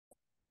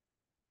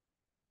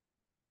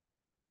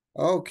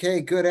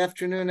Okay, good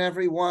afternoon,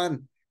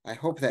 everyone. I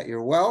hope that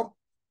you're well.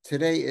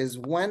 Today is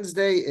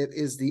Wednesday. It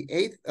is the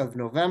 8th of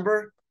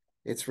November.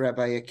 It's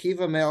Rabbi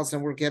Akiva Mails,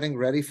 and we're getting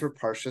ready for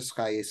Parshas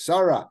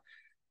Chayei.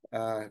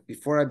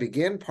 Before I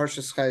begin,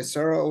 Parshas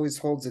Chayei always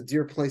holds a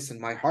dear place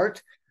in my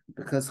heart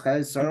because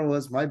Chayei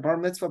was my bar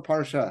mitzvah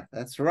parsha.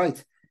 That's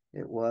right.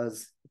 It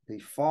was the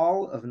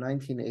fall of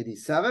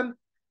 1987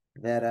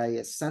 that I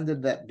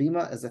ascended that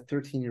bima as a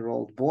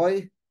 13-year-old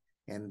boy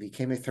and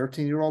became a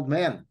 13-year-old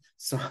man.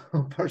 So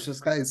Parshas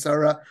Chayei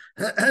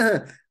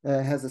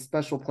has a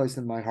special place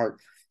in my heart.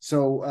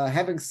 So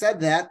having said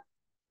that,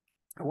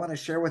 I want to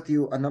share with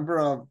you a number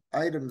of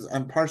items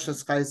on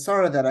Parshas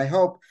Chayei that I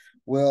hope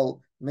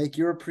will make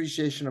your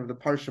appreciation of the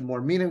Parsha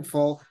more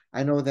meaningful.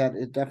 I know that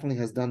it definitely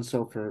has done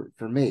so for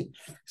me.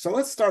 So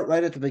let's start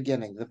right at the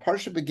beginning. The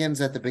Parsha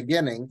begins at the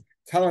beginning,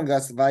 telling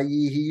us,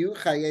 Vayihiyu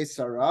Chayei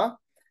Sarah,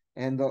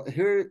 and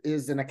here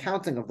is an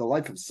accounting of the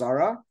life of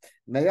Sarah.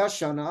 Meya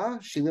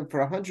Shana, she lived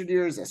for 100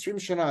 years, Esrim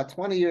Shana,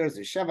 20 years,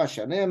 Sheva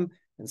Shanim,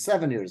 and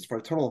 7 years, for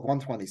a total of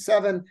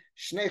 127,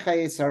 Shnei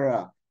Chayei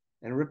Sarah.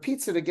 And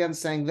repeats it again,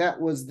 saying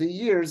that was the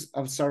years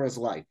of Sarah's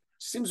life.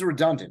 Seems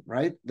redundant,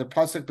 right? The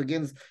pasuk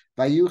begins,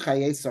 Vayu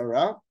Chayei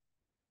Sarah.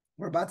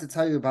 We're about to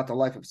tell you about the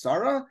life of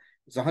Sarah.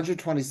 It's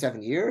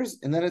 127 years.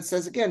 And then it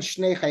says again,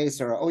 Shnei Chayei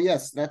Sarah. Oh,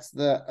 yes, that's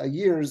the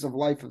years of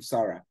life of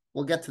Sarah.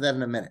 We'll get to that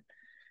in a minute.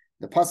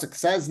 The pasuk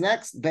says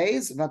next,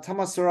 Beis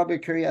Vatama Sarah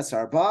Kiryat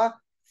Arba,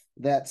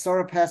 that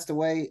Sarah passed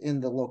away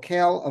in the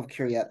locale of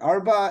Kiryat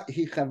Arba,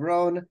 Hi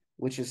Hebron,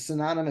 which is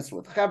synonymous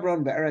with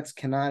Hebron, Be'eretz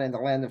Canaan, in the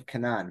land of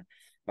Canaan.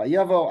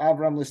 Vayavo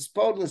Avram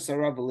lispod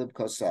l'Sarah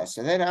v'libkosa.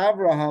 So then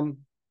Abraham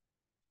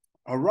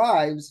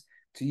arrives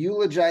to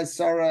eulogize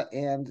Sarah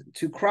and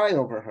to cry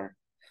over her.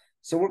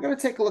 So we're going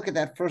to take a look at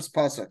that first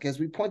pasuk.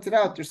 As we pointed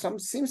out, there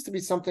seems to be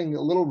something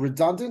a little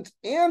redundant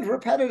and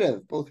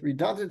repetitive, both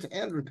redundant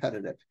and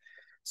repetitive.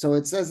 So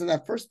it says in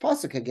that first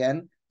pasuk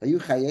again,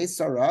 Vayu Chayei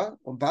Sarah.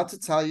 I'm about to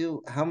tell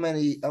you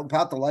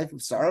about the life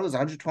of Sarah. It was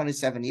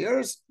 127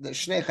 years. The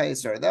Shnei Chayei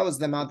Sarah. That was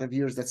the amount of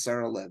years that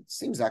Sarah lived.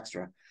 Seems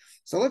extra.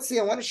 So let's see.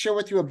 I want to share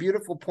with you a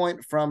beautiful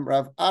point from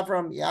Rav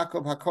Avram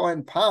Yaakov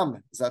HaKohen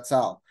Pam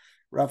Zatzal.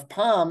 Rav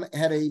Pam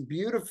had a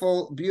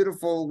beautiful,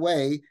 beautiful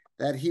way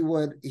that he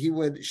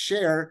would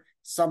share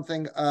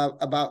something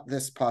about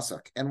this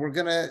pasuk, and we're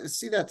going to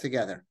see that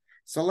together.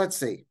 So let's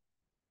see.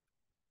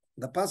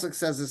 The pasuk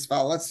says as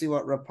follows. Let's see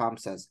what Rav Pam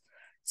says.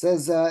 It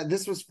says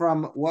this was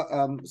from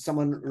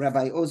someone,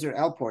 Rabbi Ozer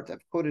Alport.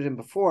 I've quoted him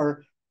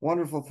before.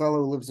 Wonderful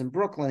fellow who lives in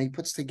Brooklyn. He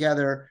puts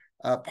together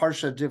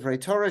Parsha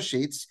Divrei Torah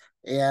sheets,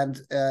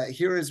 and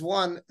here is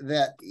one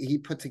that he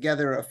put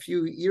together a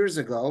few years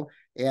ago.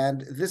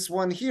 And this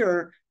one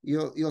here,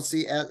 you'll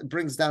see,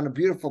 brings down a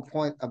beautiful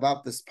point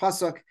about this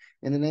pasuk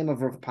in the name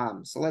of Rav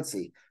Pam. So let's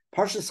see.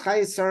 Parshas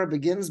Chayei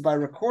begins by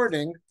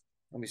recording.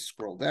 Let me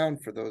scroll down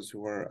for those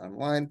who are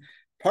online.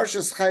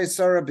 Parshas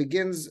Chayei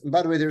begins.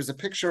 By the way, there's a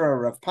picture of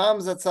Rav Pam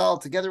Zatzal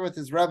together with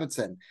his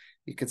Rebbetzin.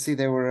 You can see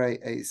they were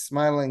a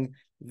smiling,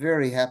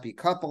 very happy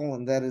couple,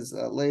 and that is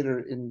later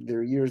in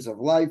their years of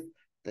life.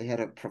 They had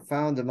a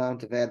profound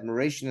amount of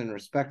admiration and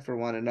respect for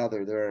one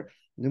another. There are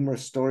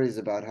numerous stories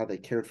about how they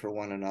cared for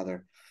one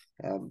another.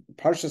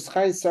 Parshas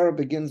Chayei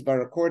begins by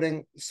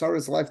recording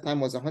Sarah's lifetime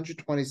was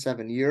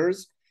 127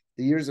 years,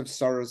 the years of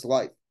Sarah's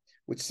life,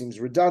 which seems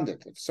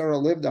redundant. If Sarah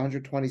lived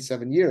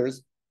 127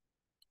 years,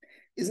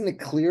 isn't it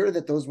clear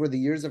that those were the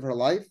years of her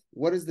life?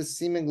 What is the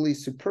seemingly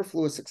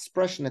superfluous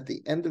expression at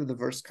the end of the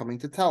verse coming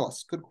to tell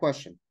us? Good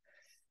question.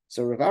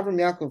 So Rav Avram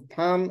Yaakov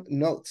Pam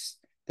notes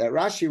that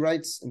Rashi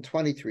writes in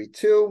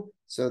 23:2,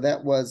 so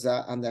that was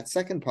on that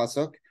second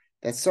pasuk,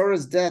 that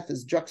Sarah's death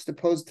is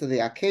juxtaposed to the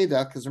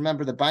Akedah, because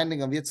remember the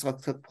binding of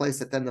Yitzchak took place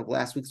at the end of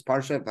last week's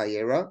parsha at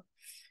Vayera,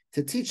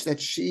 to teach that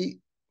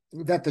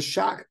the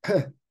shock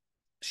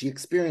she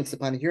experienced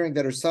upon hearing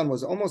that her son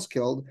was almost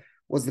killed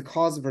was the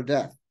cause of her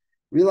death.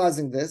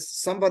 Realizing this,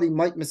 somebody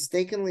might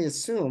mistakenly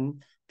assume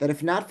that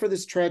if not for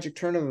this tragic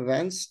turn of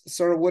events,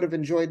 Sarah would have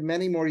enjoyed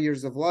many more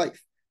years of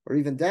life, or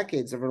even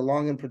decades of her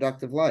long and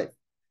productive life.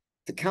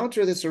 To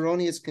counter this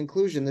erroneous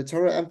conclusion, the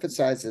Torah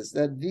emphasizes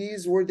that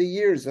these were the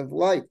years of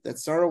life that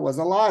Sarah was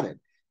allotted.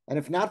 And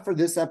if not for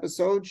this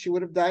episode, she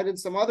would have died in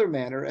some other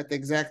manner at the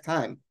exact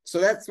time. So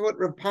that's what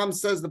Rav Pam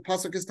says the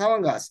pasuk is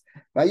telling us.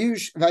 Vayu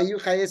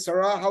Chayei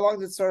Sarah, how long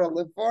did Sarah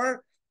live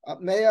for?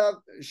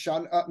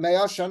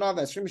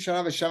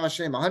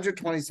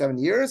 127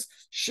 years.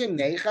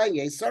 Shnei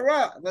Chayei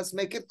Sarah. Let's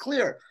make it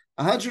clear.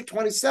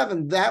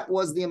 127, that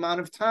was the amount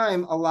of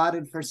time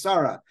allotted for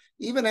Sarah.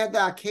 Even had the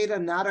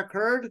Akedah not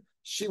occurred,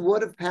 she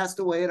would have passed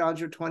away at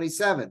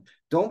 127.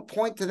 Don't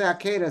point to the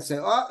Akedah and say,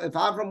 oh, if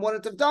Avram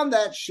wouldn't have done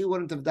that, she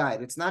wouldn't have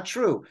died. It's not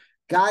true.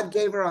 God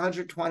gave her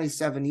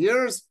 127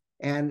 years,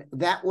 and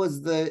that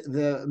was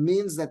the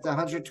means that the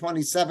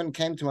 127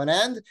 came to an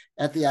end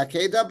at the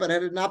Akedah, but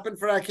had it not been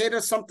for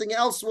Akedah, something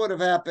else would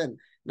have happened.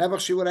 Never,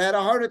 she would have had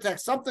a heart attack.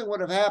 Something would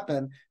have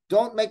happened.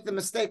 Don't make the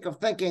mistake of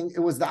thinking it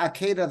was the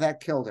Akedah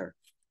that killed her.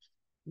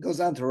 It goes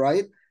on to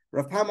write,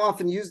 Rav Pam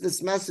often used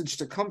this message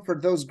to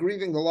comfort those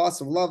grieving the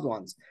loss of loved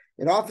ones.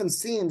 It often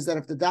seems that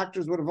if the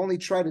doctors would have only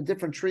tried a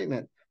different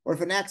treatment, or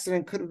if an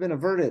accident could have been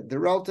averted, the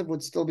relative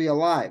would still be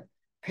alive.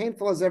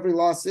 Painful as every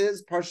loss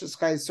is, Parshas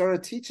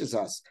Chayei teaches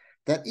us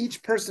that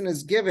each person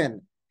is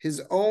given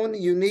his own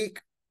uniquely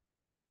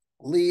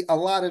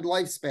allotted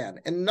lifespan,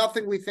 and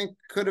nothing we think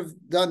could have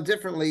done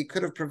differently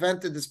could have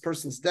prevented this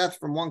person's death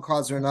from one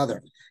cause or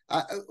another.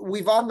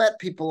 We've all met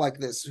people like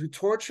this who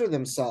torture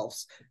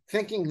themselves,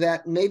 thinking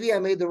that maybe I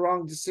made the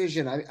wrong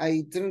decision.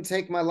 I didn't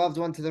take my loved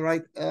one to the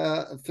right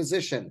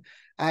physician.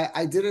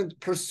 I didn't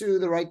pursue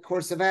the right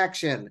course of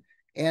action.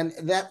 And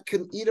that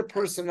could eat a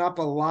person up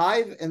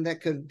alive, and that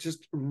could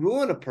just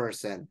ruin a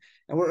person.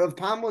 And what Rav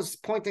Pam was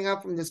pointing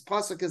out from this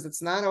pasuk is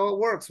it's not how it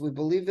works. We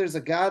believe there's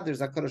a God,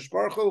 there's a Kadosh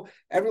Baruch Hu.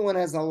 Everyone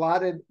has a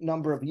allotted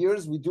number of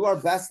years. We do our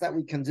best that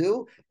we can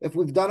do. If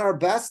we've done our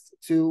best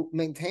to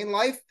maintain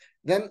life,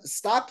 then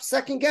stop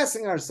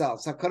second-guessing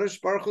ourselves.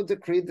 HaKadosh Baruch Hu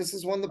decreed this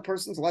is when the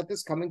person's life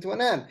is coming to an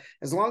end.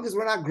 As long as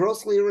we're not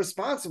grossly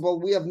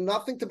irresponsible, we have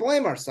nothing to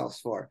blame ourselves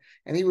for.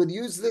 And he would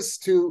use this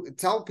to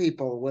tell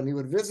people when he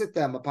would visit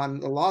them upon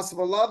the loss of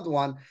a loved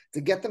one to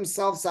get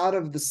themselves out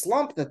of the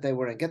slump that they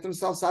were in, get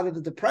themselves out of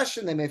the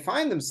depression they may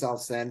find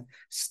themselves in.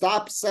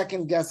 Stop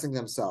second-guessing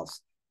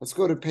themselves. Let's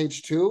go to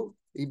page 2.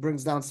 He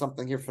brings down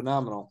something here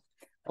phenomenal.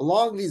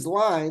 Along these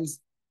lines,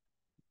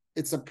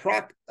 it's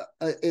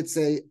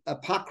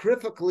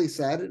apocryphically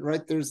said,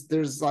 right?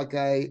 There's like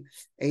a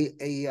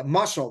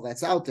mashal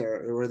that's out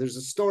there, or there's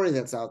a story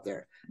that's out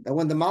there, that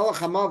when the Malach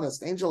HaMavis,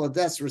 the angel of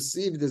death,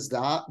 received this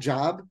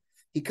job,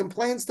 he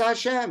complains to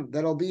Hashem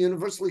that he'll be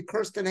universally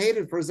cursed and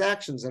hated for his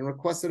actions, and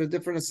requested a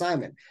different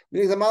assignment.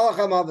 Meaning the Malach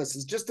HaMavis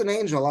is just an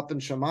angel up in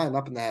Shemayim,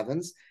 up in the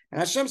heavens, and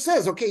Hashem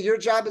says, okay, your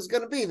job is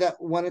going to be that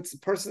when it's a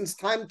person's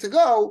time to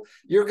go,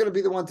 you're going to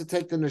be the one to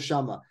take the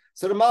neshama.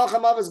 So the Malach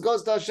HaMavis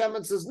goes to Hashem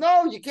and says,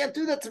 no, you can't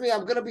do that to me.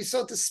 I'm going to be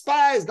so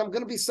despised. I'm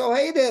going to be so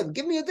hated.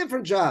 Give me a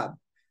different job.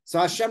 So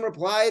Hashem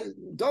replied,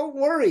 don't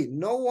worry.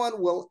 No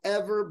one will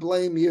ever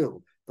blame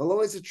you. They'll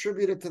always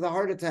attribute it to the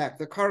heart attack,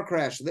 the car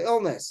crash, the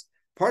illness.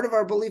 Part of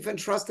our belief and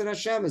trust in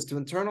Hashem is to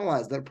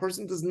internalize that a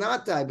person does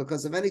not die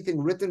because of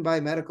anything written by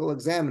a medical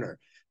examiner.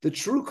 The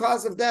true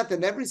cause of death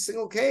in every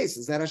single case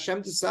is that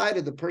Hashem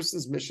decided the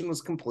person's mission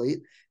was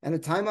complete and a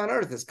time on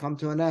earth has come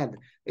to an end.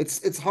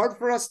 It's hard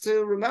for us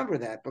to remember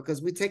that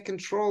because we take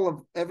control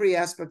of every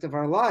aspect of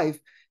our life.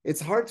 It's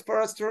hard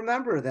for us to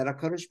remember that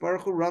HaKadosh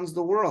Baruch Hu runs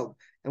the world,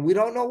 and we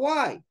don't know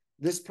why.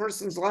 This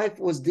person's life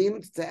was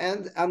deemed to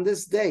end on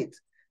this date.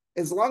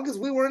 As long as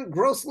we weren't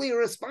grossly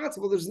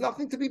irresponsible, there's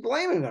nothing to be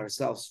blaming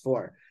ourselves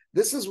for.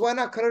 This is when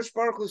HaKadosh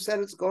Baruch Hu said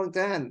it's going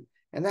to end.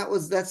 And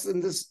that's in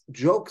this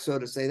joke, so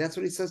to say. That's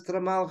what he says to the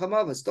Malach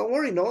HaMavis. Don't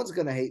worry, no one's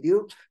going to hate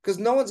you because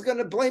no one's going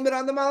to blame it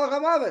on the Malach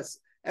HaMavis.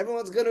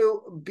 Everyone's going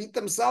to beat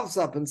themselves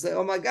up and say,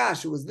 oh my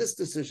gosh, it was this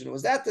decision, it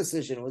was that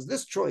decision, it was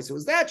this choice, it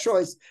was that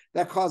choice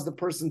that caused the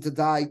person to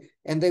die.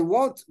 And they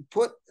won't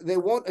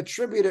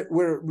attribute it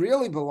where it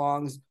really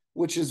belongs,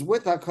 which is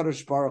with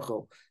HaKadosh Baruch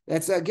Hu.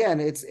 That's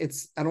again, it's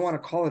I don't want to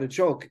call it a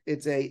joke.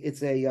 It's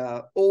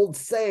a old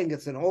saying.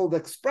 It's an old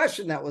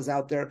expression that was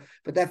out there,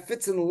 but that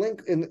fits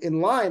in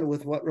line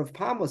with what Rav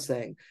Pam was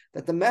saying.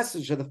 That the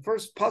message of the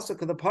first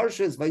pasuk of the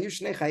parsha is Vayu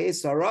Shnei Chayei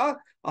Sarah,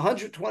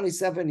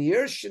 127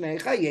 years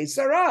Shnei Chayei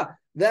Sarah.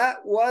 That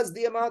was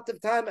the amount of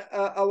time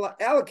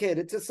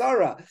allocated to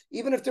Sarah.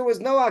 Even if there was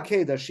no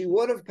Akedah, she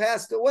would have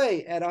passed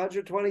away at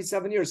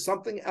 127 years.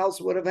 Something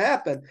else would have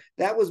happened.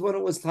 That was when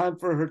it was time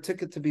for her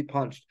ticket to be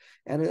punched.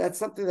 And that's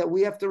something that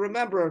we have to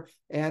remember.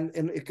 And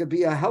it could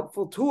be a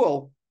helpful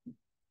tool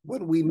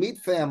when we meet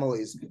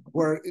families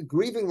who are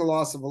grieving the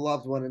loss of a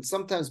loved one and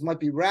sometimes might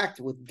be racked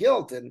with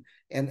guilt and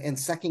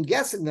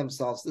second-guessing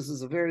themselves. This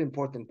is a very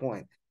important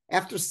point.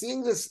 After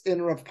seeing this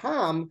in Rav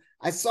Pam,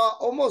 I saw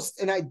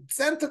almost an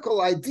identical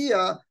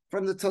idea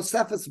from the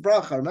Tosefes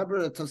Bracha. Remember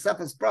the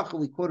Tosefes Bracha,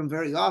 we quote him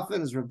very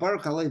often, is Reb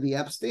Baruch Halevi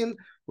Epstein,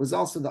 was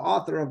also the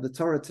author of the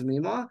Torah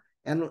Tamima,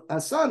 and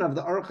a son of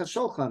the Aruch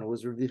HaShulchan, who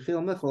was Rabbi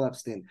Yechiel Michal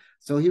Epstein.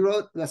 So he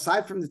wrote,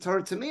 aside from the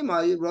Torah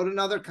Tamima, he wrote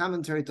another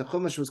commentary to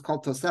Chumash, was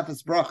called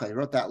Tosefes Bracha. He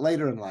wrote that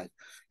later in life.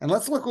 And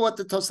let's look at what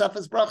the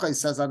Tosefes Bracha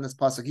says on this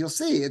pasuk. You'll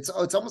see it's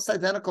almost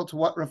identical to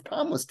what Rav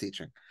Pam was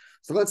teaching.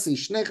 So let's see.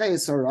 Shnei Chayei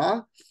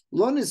Sarah,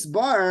 lo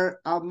nisbar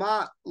al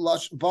ma ba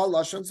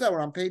lashon zeh. We're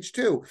on page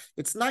 2.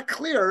 It's not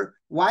clear.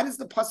 Why does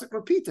the pasuk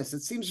repeat this? It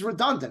seems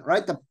redundant,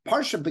 right? The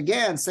parsha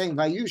began saying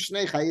Vayu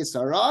Shnei Chayei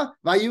Sarah,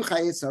 Vayu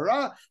Chayei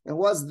Sarah.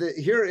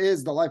 Here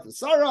is the life of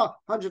Sarah,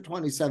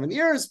 127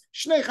 years.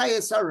 Shnei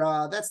Chayei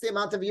Sarah. That's the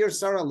amount of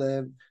years Sarah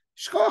lived.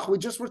 Shkoch, we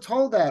just were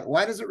told that.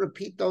 Why does it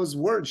repeat those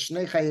words?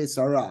 Shnei Chayei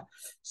Sarah.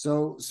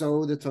 So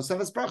the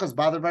Tosefes Bracha is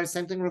bothered by the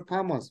same thing Rav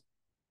Pam was.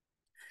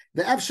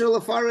 The Efshir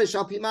Lefarish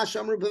Al Pi Ma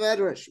Shamru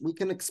B'Medrash. We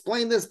can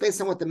explain this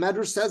based on what the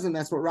Medrash says, and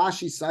that's what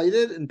Rashi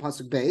cited in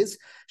Pasuk Beis.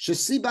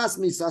 Shesibas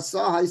Misasa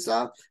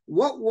Haisa.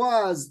 What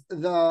was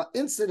the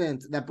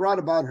incident that brought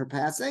about her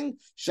passing?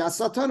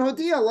 Shasatan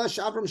Hodia La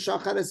Shavram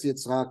Shachares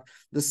Yitzchak.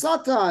 The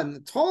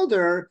Satan told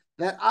her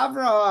that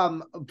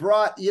Avraham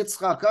brought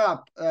Yitzchak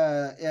up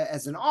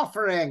as an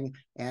offering,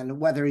 and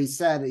whether he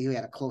said he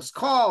had a close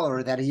call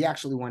or that he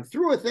actually went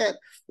through with it,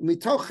 and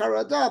that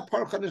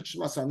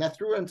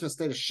threw her into a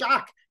state of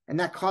shock, and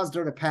that caused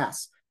her to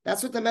pass.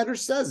 That's what the Medrash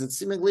says. It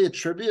seemingly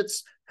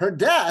attributes her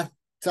death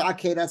to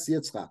Akedas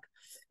Yitzchak.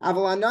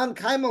 Avalanan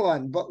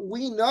Kaimalan, but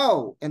we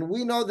know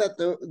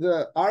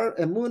that our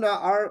emuna,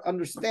 our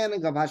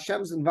understanding of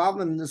Hashem's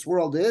involvement in this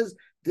world is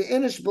the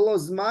inish below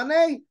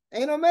zmane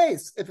ain't no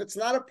mace. If it's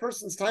not a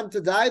person's time to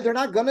die, they're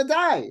not going to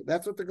die.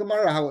 That's what the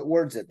Gemara, how it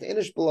words it. The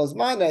inish below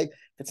zmane, if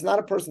it's not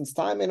a person's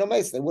time, ain't no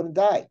mace. They wouldn't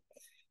die.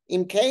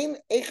 In Cain,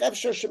 it's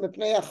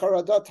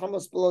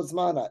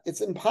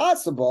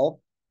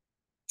impossible.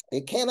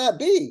 It cannot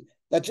be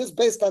that just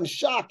based on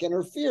shock and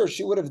her fear,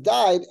 she would have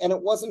died, and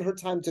it wasn't her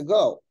time to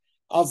go.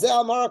 And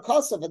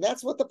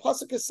that's what the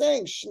pasuk is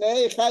saying.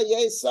 Shnei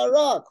Chayei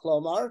Sarah,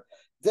 Klomar,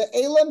 the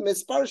Elam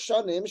Mispar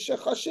Shanim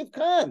Shechashiv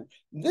Khan.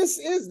 This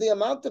is the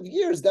amount of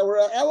years that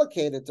were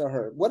allocated to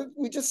her. What did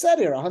we just said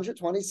here?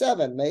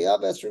 127.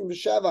 Me'av Esrim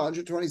B'Sheva,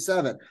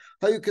 127.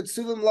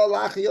 Hayukatsuvim Lo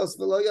Lachios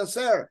V'Lo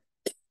Yoser.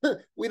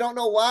 We don't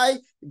know why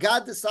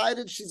God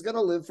decided she's going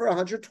to live for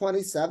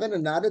 127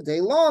 and not a day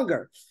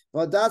longer.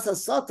 And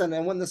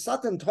when the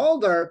Satan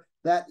told her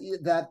that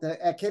the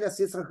Akedas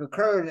Yitzchak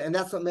occurred, and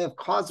that's what may have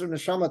caused her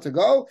neshama to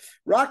go,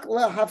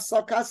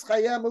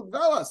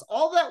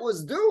 all that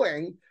was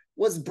doing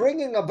was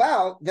bringing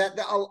about that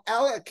the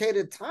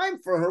allocated time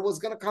for her was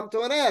going to come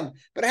to an end.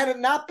 But had it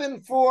not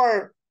been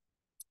for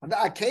the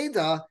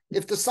Akedah,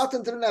 if the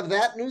Satan didn't have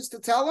that news to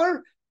tell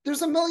her,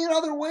 there's a million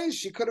other ways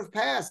she could have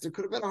passed. There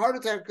could have been a heart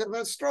attack, there could have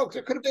been a stroke,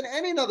 there could have been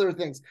any other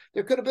things.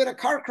 There could have been a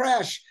car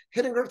crash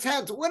hitting her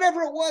tent,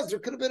 whatever it was. There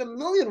could have been a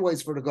million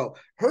ways for her to go.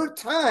 Her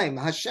time,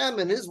 Hashem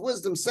in his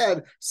wisdom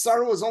said,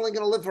 Sarah was only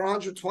going to live for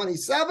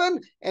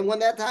 127, and when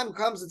that time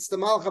comes, it's the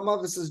Malach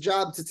HaMavis's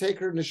job to take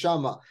her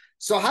neshama.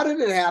 So how did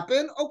it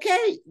happen?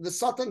 Okay, the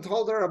Satan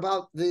told her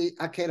about the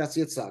Akedas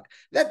Yitzchak.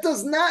 That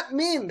does not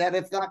mean that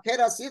if the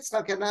Akedas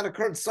Yitzchak had not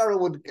occurred, Sarah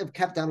would have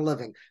kept on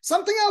living.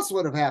 Something else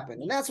would have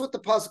happened, and that's what the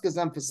pasuk is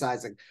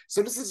emphasizing.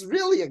 So this is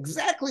really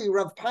exactly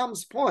Rav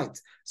Pam's point.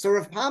 So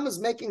Rav Pam is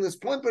making this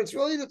point, but it's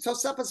really the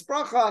Tosefes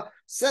Bracha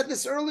said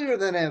this earlier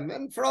than him.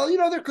 And for all you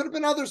know, there could have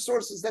been other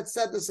sources that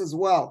said this as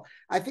well.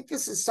 I think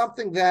this is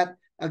something that,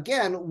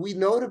 again, we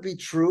know to be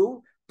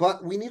true,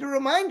 but we need to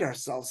remind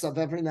ourselves of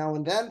every now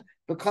and then,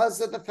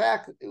 because of the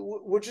fact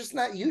we're just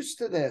not used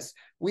to this.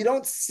 We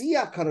don't see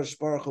HaKadosh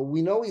Baruch Hu.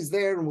 We know he's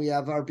there, and we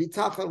have our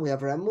bitachon, we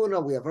have our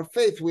emunah, we have our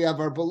faith, we have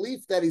our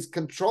belief that he's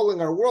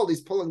controlling our world,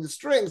 he's pulling the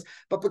strings.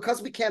 But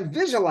because we can't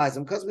visualize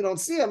him, because we don't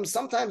see him,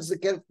 sometimes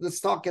the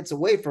stalk gets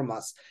away from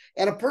us.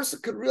 And a person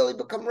could really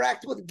become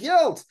racked with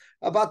guilt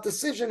about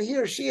decision he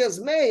or she has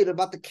made,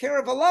 about the care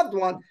of a loved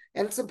one.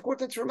 And it's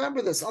important to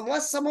remember this.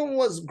 Unless someone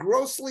was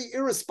grossly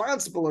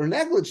irresponsible or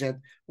negligent,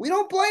 we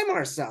don't blame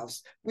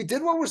ourselves. We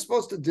did what we're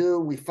supposed to do.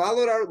 We did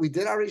our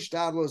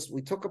ishtadlus.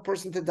 We took a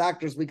person to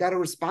doctors. We got a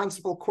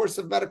responsible course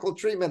of medical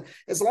treatment.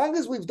 As long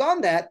as we've done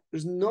that,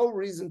 there's no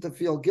reason to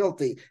feel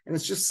guilty. And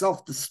it's just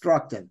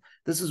self-destructive.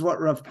 This is what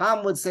Rav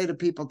Pam would say to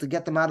people to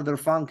get them out of their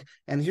funk.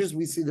 And here's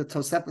we see the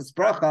Tosefes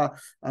Bracha,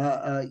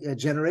 a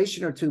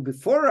generation or two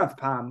before Rav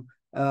Pam,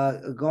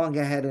 going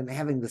ahead and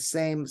having the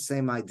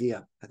same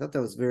idea. I thought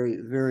that was very,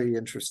 very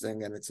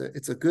interesting, and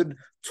it's a good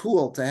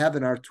tool to have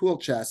in our tool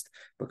chest,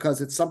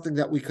 because it's something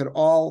that we could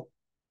all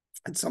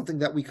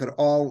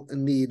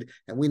need,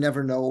 and we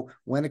never know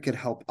when it could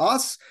help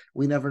us.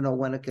 We never know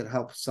when it could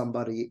help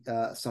somebody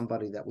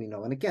that we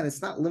know. And again,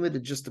 it's not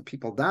limited just to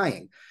people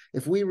dying.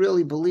 If we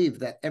really believe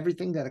that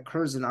everything that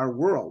occurs in our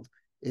world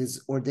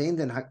is ordained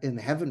in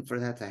heaven for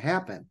that to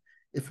happen,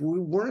 if we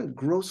weren't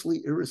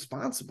grossly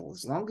irresponsible,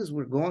 as long as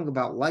we're going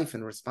about life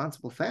in a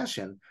responsible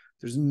fashion,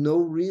 there's no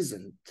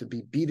reason to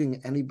be beating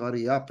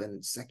anybody up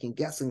and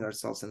second-guessing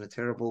ourselves in a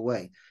terrible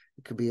way.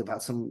 It could be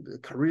about some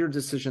career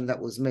decision that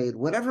was made,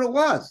 whatever it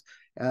was,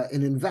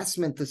 an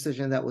investment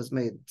decision that was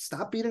made.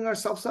 Stop beating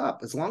ourselves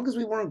up. As long as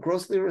we weren't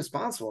grossly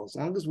irresponsible, as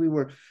long as we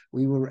were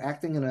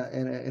acting in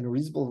a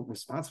reasonable,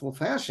 responsible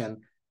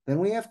fashion, then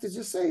we have to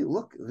just say,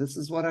 look, this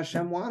is what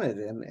Hashem wanted,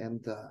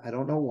 and I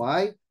don't know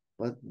why,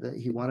 but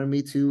he wanted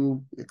me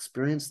to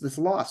experience this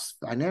loss,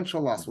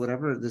 financial loss,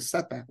 whatever, this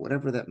setback,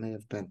 whatever that may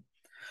have been.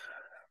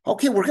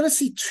 Okay, we're going to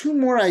see two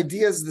more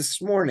ideas this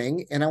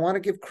morning, and I want to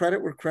give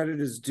credit where credit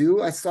is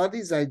due. I saw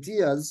these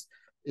ideas,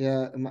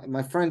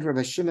 my friend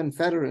Rabbi Shimon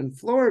Feder in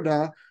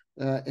Florida,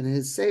 in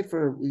his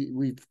Sefer,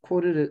 we've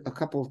quoted it a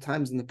couple of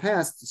times in the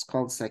past. It's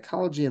called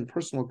Psychology and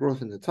Personal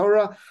Growth in the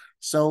Torah.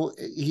 So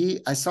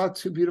I saw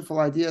two beautiful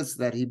ideas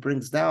that he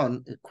brings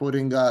down,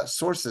 quoting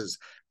sources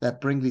that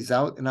bring these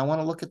out, and I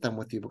want to look at them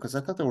with you because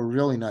I thought they were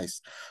really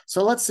nice.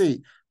 So let's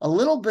see. A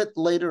little bit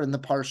later in the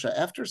Parsha,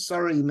 after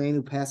Sarah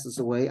Imenu passes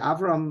away,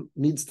 Avram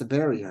needs to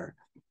bury her.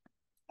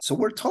 So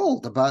we're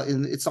told about,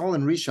 it's all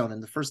in Rishon,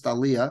 in the first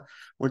Aliyah,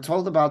 we're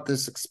told about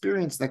this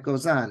experience that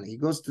goes on. He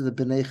goes to the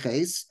Bnei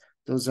Ches.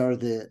 Those are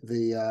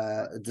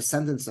the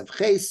descendants of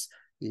Ches.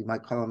 You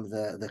might call them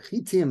the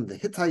Hittim, the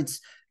Hittites.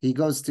 He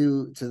goes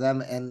to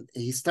them and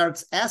he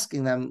starts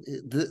asking them.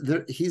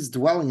 He's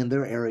dwelling in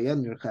their area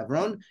near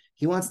Hebron.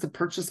 He wants to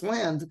purchase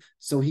land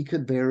so he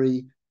could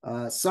bury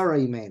Sarah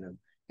Imenim.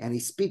 And he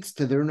speaks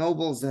to their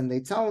nobles, and they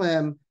tell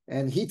him,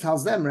 and he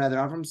tells them, rather,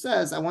 Avram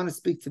says, I want to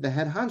speak to the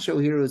head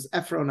honcho here, who's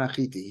Ephron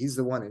Achiti. He's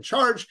the one in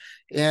charge,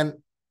 and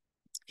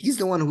he's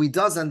the one who he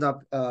does end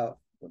up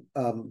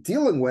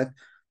dealing with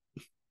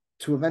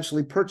to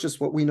eventually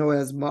purchase what we know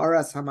as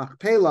Ma'aras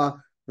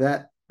HaMachpelah,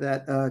 that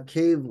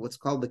cave, what's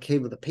called the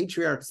Cave of the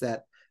Patriarchs,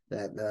 that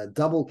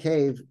double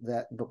cave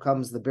that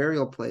becomes the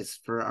burial place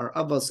for our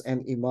avos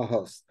and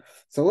imahos.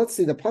 So let's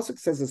see. The pasuk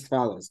says as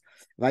follows: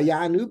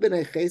 "Vayanu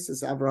b'nei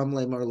Cheses Avraham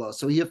le'marlo."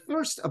 So he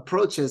first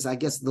approaches, I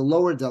guess, the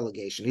lower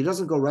delegation. He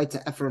doesn't go right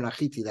to Ephron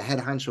Achiti, the head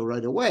honcho,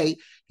 right away.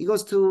 He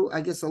goes to, I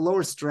guess, a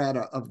lower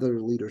strata of their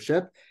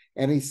leadership,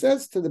 and he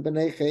says to the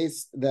b'nei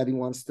Ches that he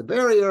wants to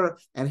bury her.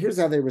 And here's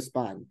how they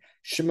respond: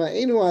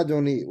 "Shema'enu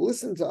Adoni,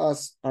 listen to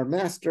us, our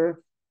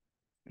master.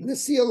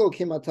 Nasi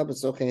Elokim ata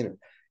b'sochenu.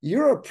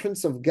 You're a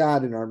prince of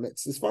God in our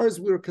midst. As far as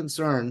we're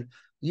concerned,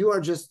 you are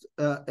just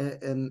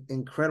an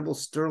incredible,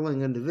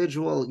 sterling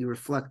individual. You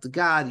reflect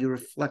God. You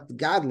reflect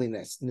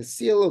godliness. That's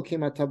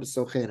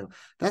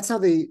how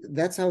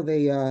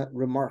they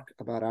remark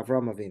about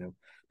Avram Avinu.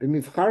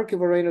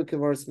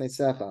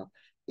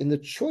 In the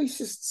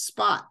choicest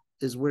spot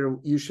is where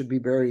you should be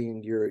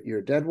burying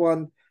your dead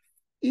one.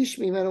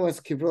 None of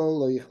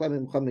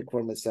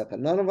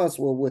us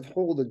will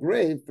withhold a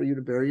grave for you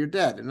to bury your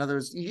dead. In other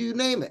words, you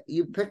name it.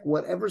 You pick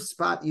whatever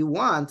spot you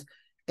want,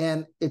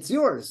 and it's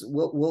yours.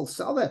 We'll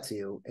sell that to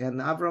you. And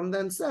Avram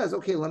then says,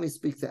 okay, let me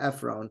speak to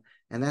Ephron.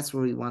 And that's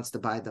where he wants to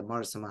buy the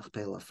Ma'aras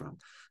HaMachpelah from.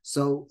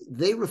 So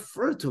they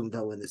refer to him,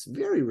 though, in this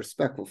very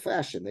respectful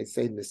fashion. They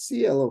say,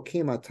 Nasi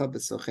Elokim ata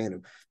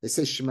b'sochenu. They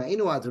say,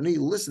 Shema'inu Adoni.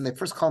 Listen, they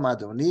first call him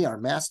Adoni, our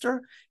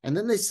master. And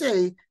then they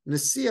say,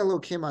 Nasi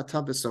Elokim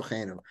ata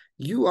b'sochenu.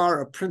 You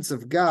are a prince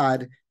of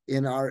God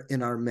in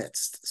our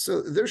midst.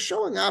 So they're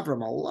showing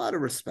Avram a lot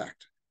of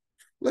respect.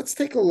 Let's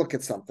take a look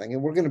at something,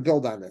 and we're going to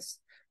build on this.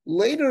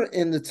 Later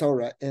in the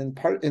Torah,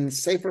 in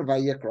Sefer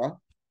Vayikra,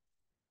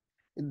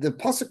 the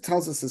pasuk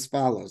tells us as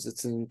follows.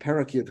 It's in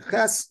Parak Yud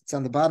Ches. It's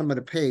on the bottom of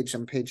the page,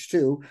 on page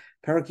 2.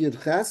 Parak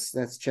Yud Ches,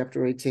 that's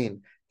chapter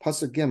 18.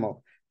 Pasuk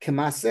Gimel.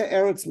 K'maseh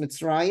Eretz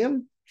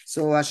Mitzrayim.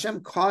 So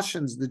Hashem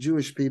cautions the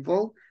Jewish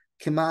people.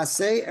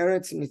 K'maseh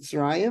Eretz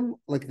Mitzrayim,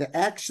 like the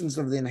actions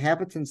of the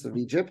inhabitants of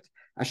Egypt.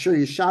 Asher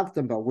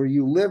Yishavtem Ba, where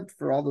you lived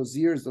for all those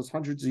years, those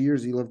hundreds of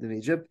years you lived in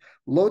Egypt.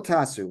 Lo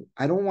tasu.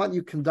 I don't want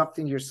you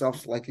conducting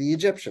yourselves like the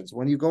Egyptians.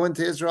 When you go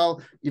into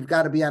Israel, you've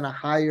got to be on a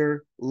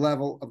higher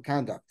level of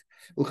conduct.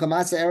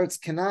 Uchamasa Eretz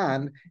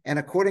Canaan, and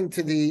according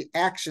to the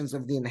actions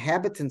of the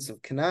inhabitants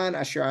of Canaan,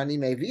 Asher Ani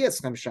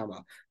Meviaschem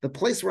Shama, the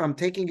place where I'm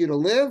taking you to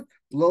live,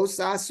 Lo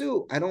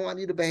Sasu, I don't want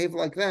you to behave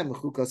like them.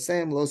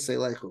 Chukosem Lo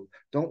Selechu,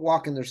 don't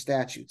walk in their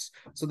statutes.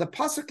 So the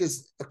pasuk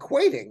is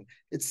equating.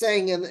 It's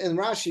saying, and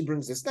Rashi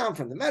brings this down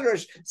from the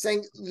Medrash,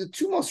 saying the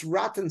two most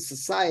rotten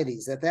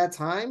societies at that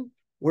time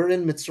were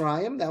in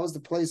Mitzrayim. That was the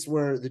place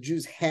where the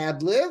Jews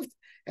had lived,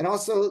 and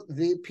also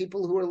the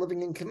people who were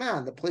living in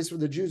Canaan, the place where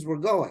the Jews were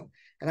going.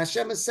 And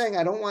Hashem is saying,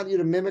 I don't want you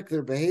to mimic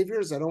their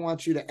behaviors. I don't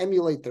want you to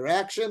emulate their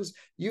actions.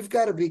 You've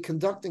got to be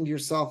conducting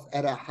yourself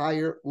at a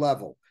higher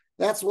level.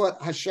 That's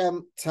what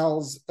Hashem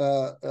tells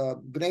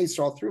Bnei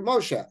Yisrael through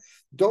Moshe.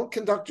 Don't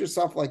conduct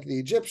yourself like the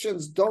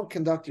Egyptians. Don't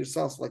conduct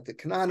yourselves like the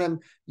Canaanim.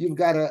 You've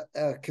got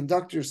to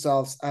conduct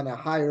yourselves on a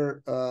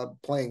higher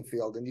playing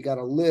field, and you got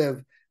to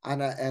live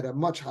at a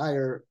much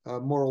higher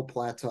moral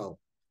plateau.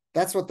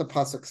 That's what the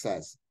pasuk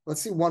says.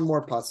 Let's see one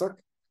more pasuk,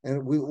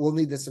 and we'll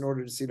need this in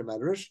order to see the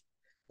Medrash.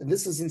 And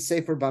this is in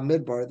Sefer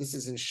Bamidbar. This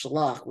is in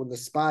Shlach, when the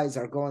spies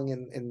are going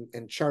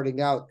and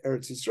charting out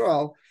Eretz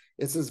Yisrael.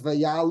 It says,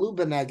 Vayalu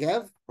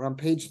b'Negev, or on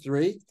page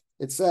 3.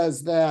 It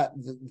says that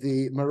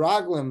the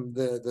Meraglim,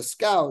 the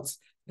scouts,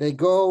 they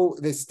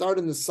start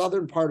in the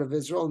southern part of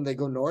Israel and they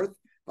go north.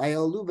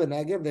 Vayalu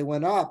b'Negev, they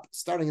went up,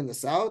 starting in the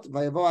south.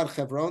 Vayavo ad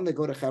Hebron, they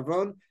go to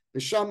Hebron.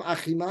 V'sham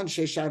Achiman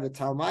Sheshai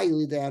v'Talmai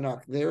Yilidei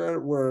Anak. There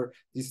were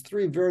these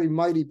 3 very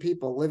mighty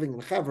people living in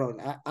Hebron.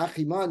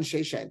 Achiman,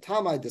 Sheshai, and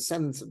Talmai,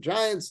 descendants of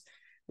giants.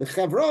 The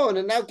Hebron,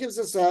 and now gives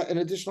us an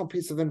additional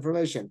piece of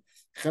information.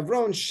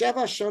 Hebron,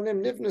 Sheva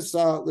Shonim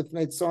Nivnasa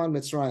Lifnei Tzoan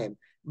Mitzrayim.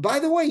 By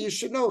the way, you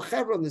should know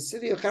Hebron, the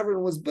city of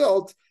Hebron, was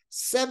built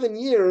 7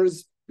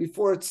 years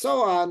before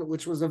Tzoan,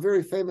 which was a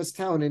very famous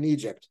town in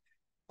Egypt.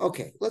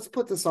 Okay, let's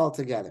put this all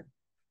together.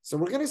 So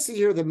we're going to see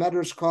here the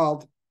Medrash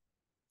called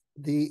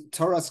the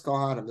Toras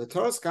Kohanim. The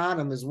Toras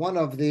Kohanim is one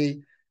of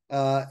the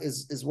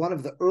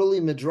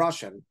early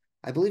midrashim.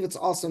 I believe it's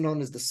also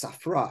known as the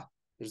Safra.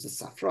 There's the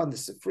Safra and the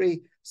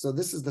Sifri. So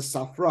this is the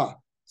Safra.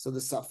 So the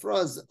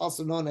Safra is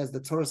also known as the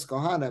Toras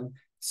Kohanim.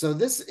 So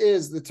the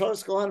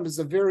Toras Kohanim is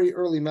a very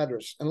early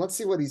medrash. And let's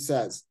see what he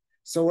says.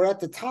 So we're at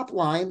the top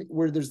line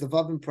where there's the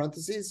Vav in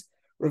parentheses.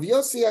 Rav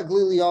Yossi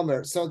Aglili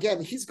Omer. So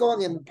again, he's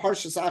going in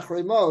Parshas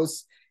Achrei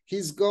Mos.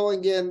 he's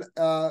going in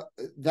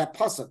that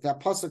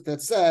pasuk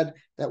that said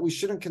that we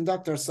shouldn't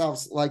conduct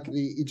ourselves like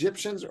the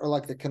Egyptians or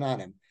like the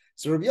Canaanim.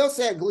 So Rabbi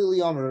Yosei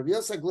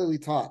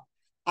Glili taught,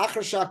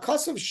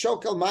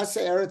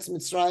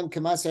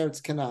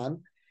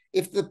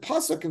 if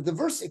the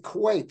verse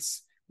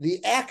equates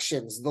the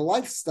actions, the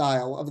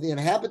lifestyle of the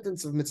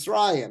inhabitants of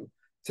Mitzrayim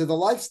to the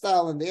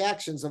lifestyle and the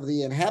actions of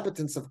the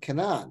inhabitants of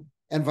Canaan,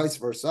 and vice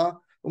versa,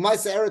 they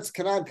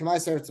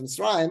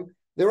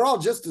were all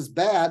just as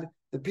bad.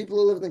 The people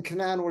who lived in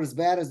Canaan were as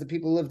bad as the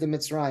people who lived in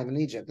Mitzrayim in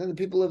Egypt. And the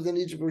people who lived in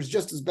Egypt were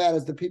just as bad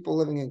as the people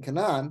living in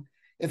Canaan.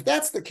 If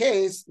that's the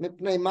case, if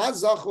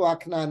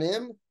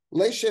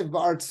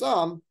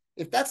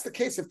that's the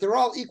case, if they're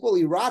all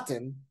equally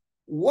rotten,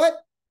 what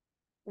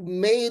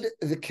made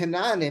the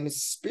Canaanim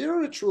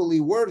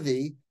spiritually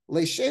worthy,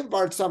 leishev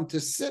b'artzam, to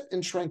sit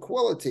in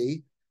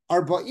tranquility,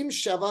 arba'im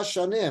shava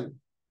shanim,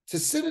 to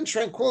sit in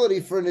tranquility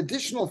for an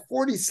additional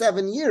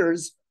 47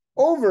 years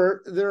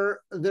over their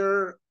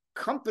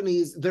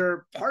companies,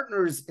 their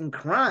partners in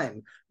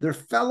crime, their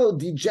fellow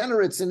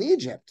degenerates in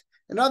Egypt.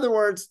 In other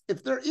words,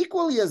 if they're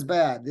equally as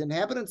bad, the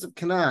inhabitants of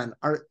Canaan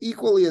are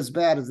equally as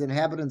bad as the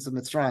inhabitants of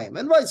Mitzrayim,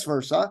 and vice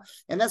versa.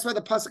 And that's why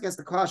the pasuk has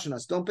to caution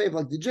us: don't behave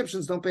like the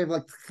Egyptians, don't behave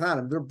like the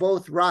Canaanim. They're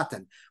both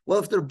rotten. Well,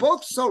 if they're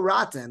both so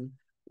rotten,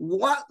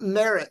 what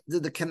merit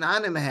did the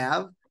Canaanim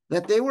have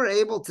that they were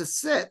able to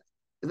sit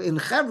in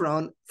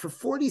Hebron for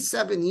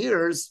 47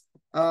 years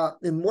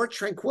in more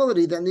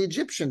tranquility than the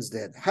Egyptians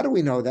did? How do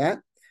we know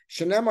that?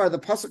 Shenemar, the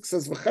pasuk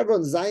says,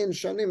 "V'Chevron zayin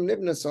shanim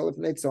nibna solif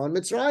neitzon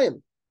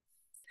Mitzrayim."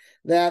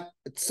 That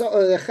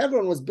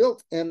Hebron was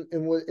built and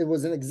it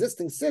was an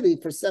existing city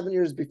for 7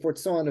 years before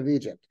Tzoan of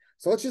Egypt.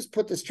 So let's just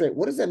put this straight.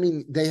 What does that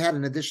mean? They had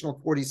an additional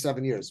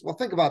 47 years. Well,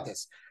 think about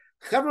this.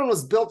 Hebron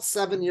was built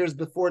 7 years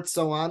before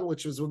Tzoan,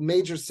 which was a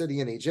major city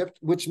in Egypt,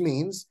 which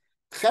means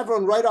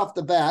Hebron right off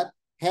the bat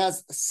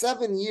has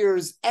 7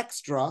 years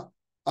extra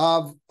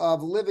of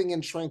living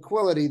in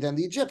tranquility than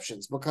the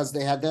Egyptians, because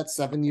they had that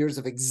 7 years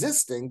of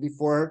existing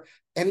before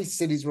any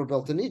cities were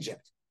built in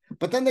Egypt.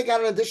 But then they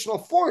got an additional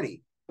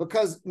 40.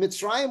 Because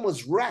Mitzrayim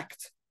was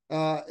wrecked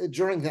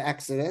during the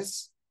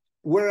Exodus,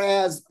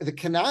 whereas the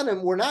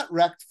Canaanim were not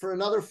wrecked for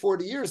another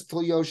 40 years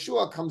till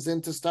Yoshua comes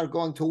in to start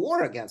going to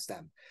war against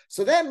them.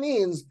 So that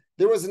means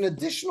there was an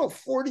additional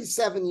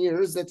 47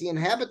 years that the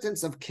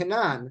inhabitants of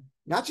Canaan,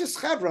 not just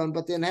Hebron,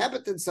 but the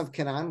inhabitants of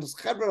Canaan, because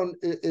Hebron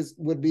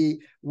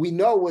we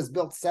know was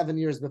built 7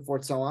 years before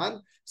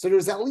Tzoan. So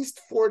there's at least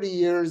 40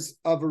 years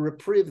of a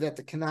reprieve that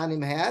the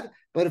Canaanim had.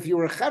 But if you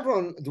were a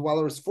Hebron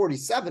dweller, it was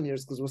 47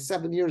 years, because it was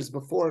 7 years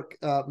before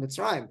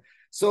Mitzrayim.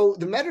 So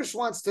the Medrash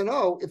wants to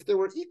know if they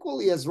were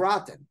equally as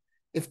rotten,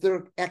 if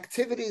their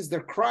activities,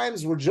 their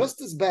crimes were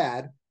just as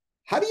bad.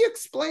 How do you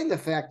explain the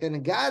fact that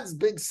in God's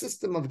big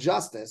system of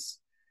justice,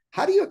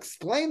 how do you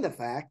explain the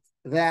fact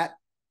that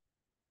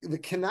the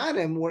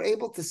Canaanim were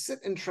able to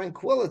sit in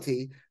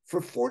tranquility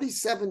for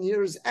 47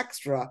 years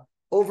extra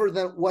over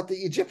what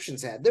the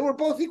Egyptians had? They were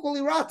both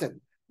equally rotten.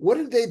 What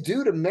did they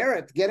do to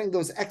merit getting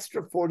those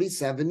extra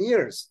 47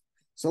 years?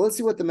 So let's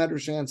see what the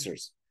Medrash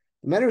answers.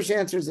 The Medrash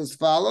answers as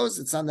follows.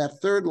 It's on that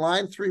third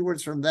line, 3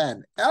 words from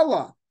then.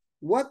 Ella,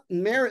 what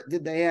merit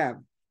did they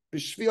have?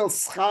 B'shvil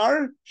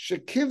schar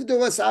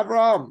shekivdu es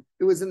Avram.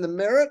 It was in the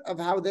merit of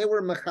how they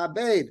were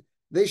mechabed.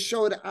 They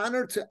showed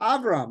honor to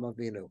Avraham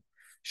Avinu.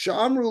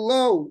 Sha'amru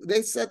lo,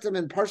 they said to him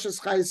in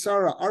Parshas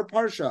Chayei, our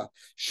Parsha,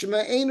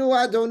 Shma'enu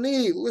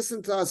Adoni,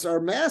 listen to us,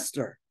 our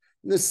master.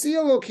 Nasi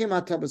Elokim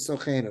ata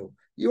b'sochenu.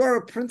 You are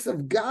a prince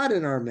of God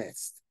in our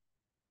midst.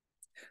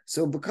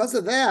 So because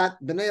of that,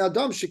 Bnei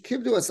Adam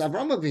shekivdu es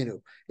Avram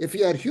Avinu. If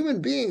you had human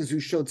beings who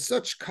showed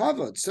such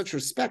kavod, such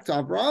respect to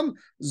Avram,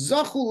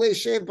 zachu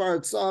leishev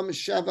b'artzam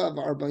sheva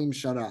v'arba'im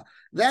shana.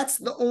 That's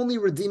the only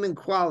redeeming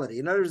quality.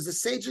 In other words, the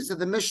sages of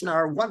the Mishnah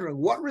are wondering,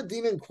 what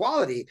redeeming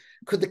quality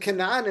could the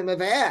Canaanim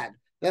have had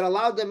that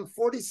allowed them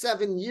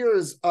 47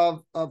 years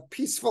of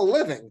peaceful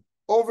living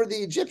over the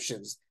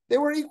Egyptians? They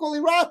were equally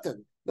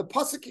rotten. The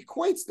pasuk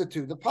equates the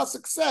two. The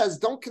pasuk says,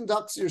 don't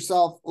conduct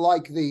yourself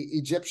like the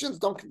Egyptians,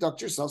 don't conduct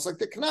yourselves like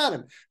the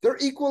Canaanim. They're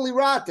equally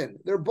rotten.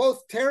 They're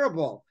both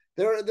terrible.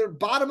 They're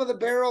bottom of the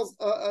barrel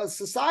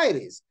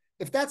societies.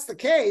 If that's the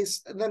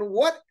case, then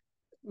what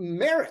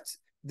merit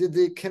did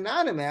the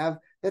Canaanim have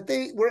that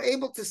they were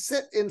able to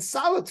sit in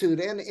solitude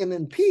and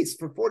in peace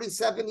for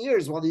 47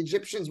 years while the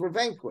Egyptians were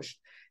vanquished?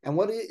 And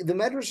what the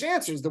Medrash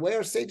answers, the way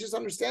our sages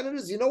understand it,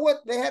 is, you know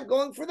what they had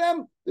going for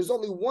them? There's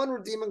only one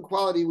redeeming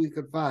quality we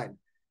could find.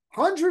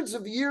 Hundreds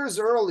of years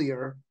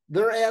earlier,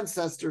 their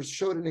ancestors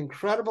showed an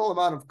incredible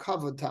amount of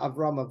kavod to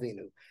Avram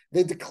Avinu.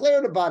 They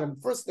declared about him.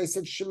 First, they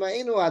said,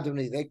 Shema'enu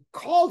Adoni. They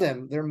called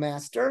him their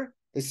master.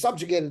 They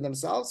subjugated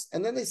themselves.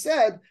 And then they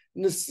said,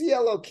 Nasi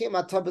Elokim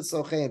ata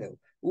b'sochenu.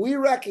 We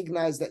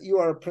recognize that you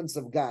are a prince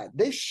of God.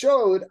 They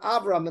showed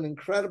Avram an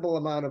incredible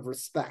amount of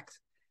respect.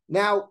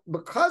 Now,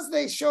 because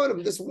they showed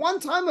him this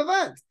one-time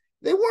event,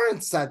 they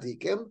weren't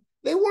tzaddikim.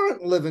 They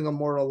weren't living a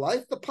moral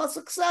life. The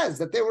pasuk says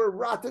that they were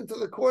rotten to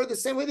the core the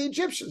same way the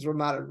Egyptians were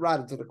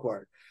rotten to the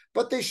core.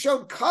 but they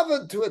showed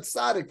kavod to a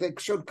tzaddik, they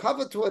showed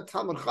kavod to a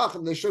Talmid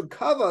Chacham, they showed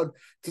kavod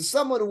to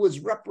someone who was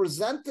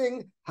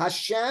representing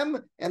Hashem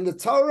and the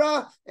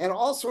Torah and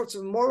all sorts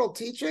of moral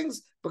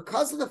teachings.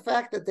 Because of the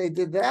fact that they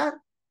did that,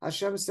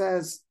 Hashem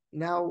says,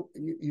 now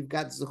you've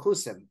got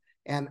zechusim.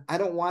 And I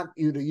don't want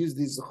you to use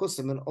these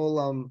zechusim in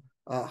olam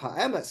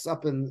ha'emes,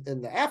 up in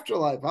the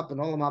afterlife, up in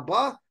olam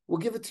haba. We'll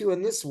give it to you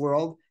in this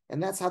world.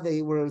 And that's how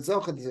they were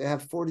zochah to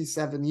have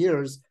 47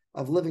 years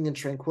of living in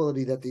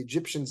tranquility that the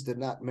Egyptians did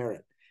not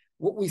merit.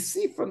 What we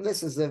see from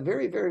this is a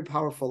very, very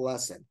powerful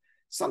lesson.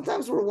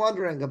 Sometimes we're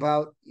wondering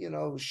about,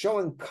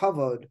 showing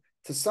kavod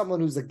to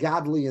someone who's a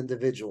godly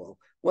individual,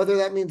 whether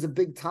that means a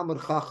big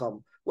Talmid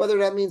Chacham, whether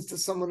that means to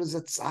someone who's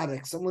a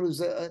tzaddik, someone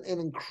who's an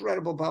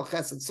incredible Baal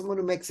Chesed, someone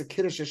who makes a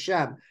Kiddush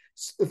Hashem.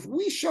 If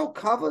we show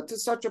kavod to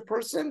such a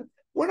person,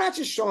 we're not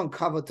just showing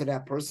kavod to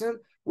that person.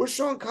 We're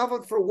showing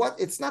kavod for what?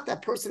 It's not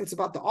that person, it's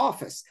about the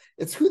office.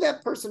 It's who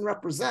that person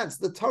represents,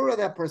 the Torah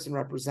that person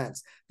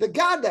represents, the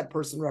God that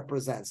person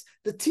represents,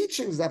 the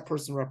teachings that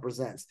person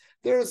represents.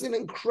 There is an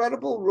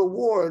incredible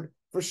reward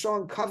for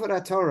showing kavod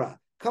HaTorah.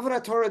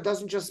 Kavod Torah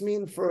doesn't just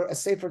mean for a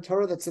Sefer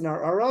Torah that's in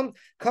our Aron.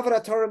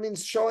 Kavod Torah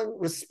means showing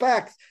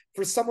respect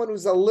for someone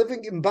who's a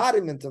living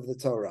embodiment of the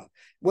Torah.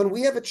 When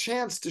we have a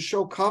chance to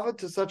show kavod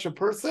to such a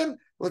person,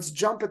 let's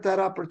jump at that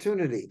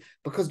opportunity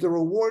because the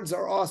rewards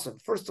are awesome.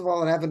 First of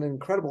all, it have an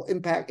incredible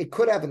impact. It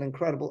could have an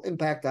incredible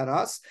impact on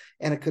us,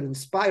 and it could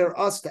inspire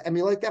us to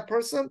emulate that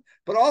person.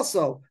 But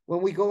also,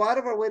 when we go out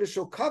of our way to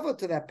show kavod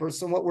to that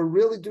person, what we're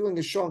really doing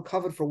is showing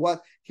kavod for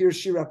what he or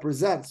she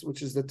represents,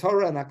 which is the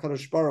Torah and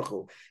HaKadosh Baruch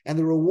Hu. And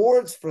the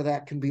rewards for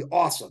that can be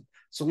awesome.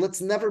 So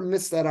let's never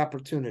miss that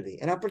opportunity.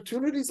 And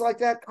opportunities like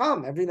that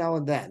come every now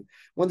and then.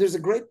 When there's a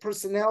great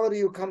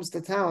personality who comes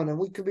to town, and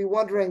we could be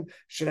wondering,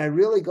 should I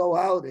really go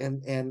out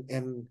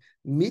and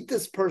meet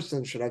this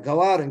person? Should I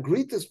go out and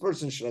greet this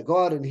person? Should I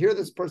go out and hear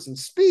this person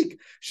speak?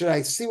 Should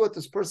I see what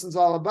this person's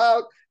all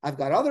about? I've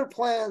got other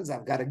plans.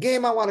 I've got a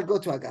game I want to go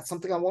to. I got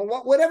something I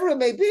want, whatever it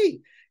may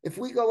be. If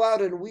we go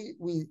out and we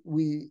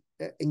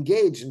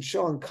engage in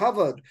showing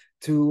kavod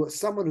to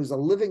someone who's a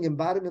living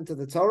embodiment of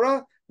the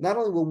Torah, not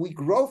only will we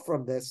grow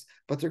from this,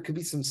 but there could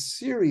be some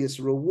serious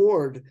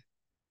reward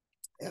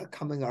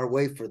coming our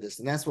way for this.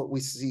 And that's what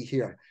we see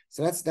here.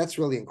 So that's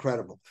really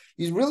incredible.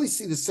 You really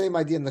see the same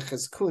idea in the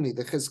Chizkuni.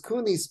 The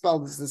Chizkuni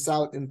spells this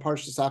out in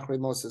Parshas Achrei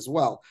Mos as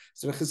well.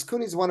 So the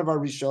Chizkuni is one of our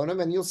Rishonim,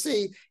 and you'll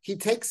see he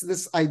takes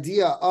this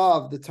idea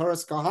of the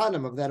Torah's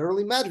Kohanim, of that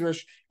early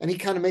Medrash, and he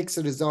kind of makes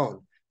it his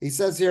own. He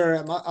says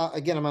here,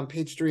 again, I'm on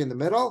page 3 in the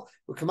middle.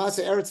 So again, the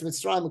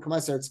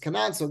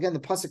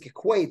pasuk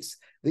equates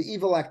the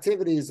evil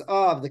activities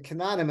of the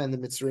Canaanim and the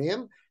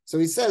Mitzrayim. So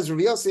he says, Rav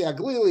Yossi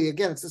Aglili,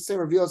 again, it's the same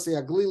Rav Yossi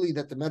Aglili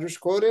that the Medrash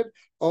quoted.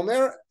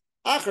 Omer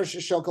Achar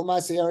sheshokal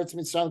ma'aseh eretz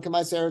Mitzrayim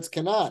k'ma'aseh eretz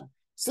Canaan.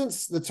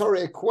 Since the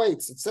Torah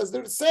equates, it says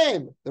they're the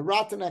same. The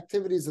rotten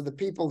activities of the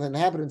people, the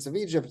inhabitants of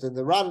Egypt, and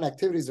the rotten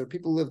activities of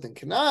people who lived in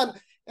Canaan,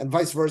 and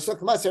vice versa.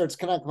 K'ma'aseh eretz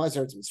Canaan, k'ma'aseh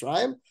eretz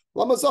Mitzrayim.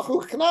 Lama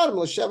zochu Canaanim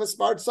l'sheves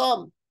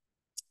b'artzam.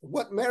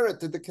 What merit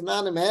did the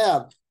Canaanim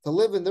have to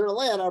live in their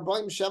land?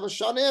 Arba'im sheva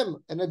shanim,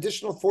 an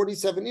additional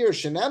 47 years.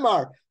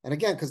 Shenemar, and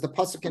again, because the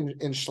pasuk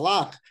in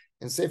Shlach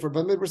in Sefer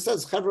Bamidbar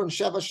says Chevron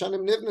sheva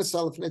shanim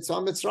nivnasa l'fnei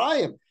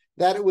Mitzrayim,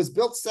 that it was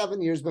built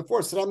 7 years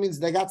before. So that means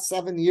they got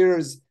 7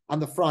 years on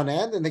the front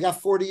end and they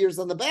got 40 years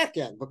on the back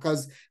end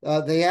because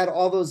they had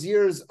all those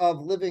years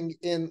of living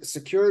in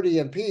security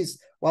and peace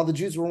while the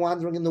Jews were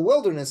wandering in the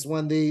wilderness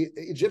when the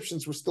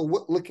Egyptians were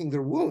still licking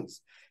their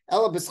wounds.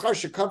 So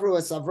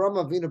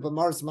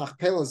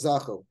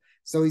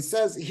he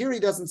says, here he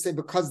doesn't say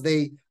because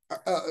they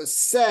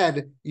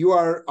said you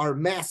are our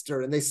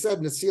master, and they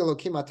said Nasi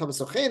Elokim Ata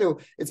B'Sochenu.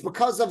 It's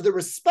because of the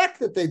respect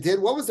that they did.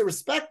 What was the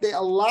respect? They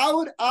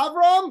allowed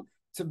Avram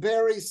to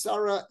bury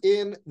Sarah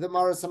in the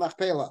Maras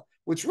HaMachpelah,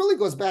 which really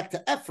goes back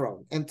to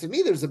Ephron. And to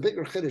me, there's a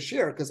bigger chiddush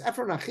here because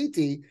Ephron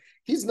Achiti,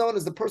 he's known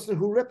as the person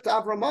who ripped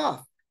Avram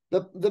off.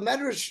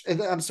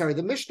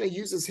 The Mishnah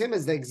uses him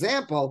as the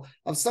example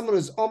of someone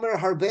who's Omer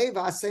Harbei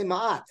V'aseh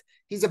Ma'at.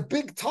 He's a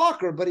big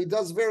talker, but he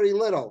does very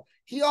little.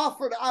 He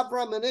offered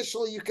Avram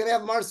initially, you can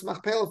have Mars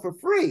Machpelah for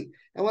free.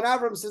 And when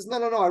Avram says,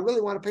 no, I really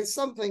want to pay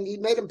something, he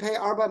made him pay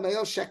Arba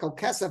Me'el Shekel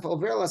Kesef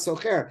Over La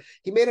Socher.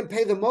 He made him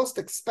pay the most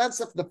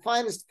expensive, the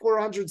finest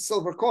 400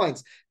 silver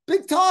coins.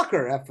 Big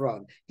talker,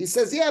 Ephron. He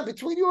says, yeah,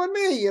 between you and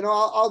me,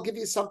 I'll give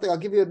you something. I'll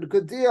give you a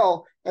good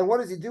deal. And what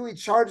does he do? He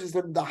charges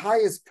them the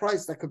highest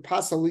price that could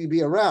possibly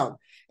be around.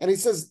 And he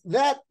says,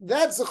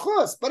 that's a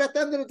chus. But at the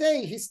end of the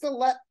day, he still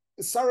let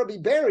Sarah be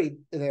buried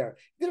there.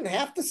 He didn't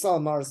have to sell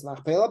Maras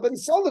Machpelah, but he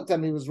sold it to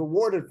him. He was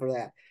rewarded for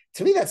that.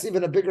 To me, that's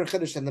even a bigger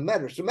chiddush than the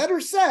Medrash. The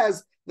Medrash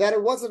says that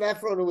it wasn't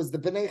Ephron, it was the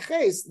Bnei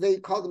Ches. They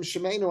called him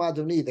Shemeinu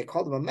Adoni. They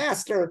called him a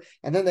master,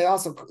 and then they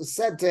also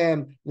said to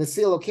him,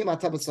 Nasi Elokim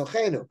Ata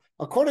B'Sochenu.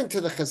 According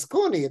to the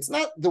Chizkuni, it's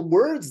not the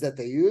words that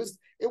they used,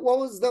 what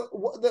was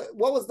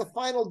the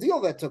final deal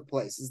that took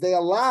place? Is they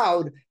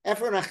allowed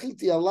Ephron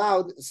Achiti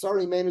allowed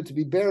Sari Menu to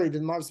be buried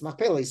in Maras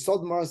Machpelah. He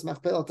sold Maras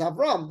Machpelah to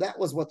Avram. That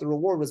was what the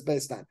reward was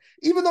based on.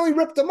 Even though he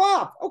ripped him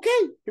off, okay,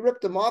 he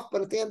ripped him off,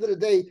 but at the end of the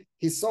day,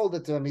 he sold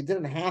it to him. He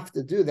didn't have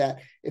to do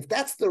that. If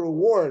that's the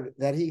reward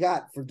that he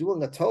got for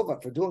doing a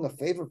tova, for doing a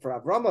favor for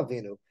Avram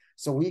Avinu,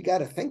 so we got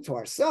to think to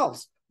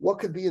ourselves, what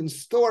could be in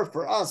store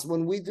for us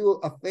when we do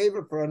a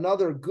favor for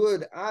another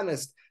good,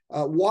 honest,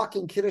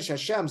 walking Kiddush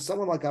Hashem,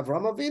 someone like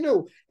Avram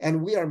Avinu,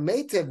 and we are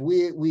mativ,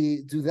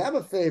 we do them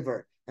a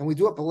favor, and we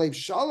do it b'leiv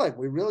shalom,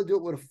 we really do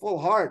it with a full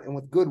heart and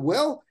with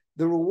goodwill,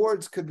 the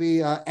rewards could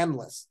be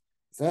endless.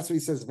 So that's what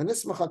he says.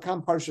 V'nismach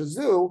hakam parsha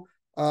zu.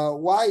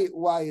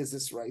 Why is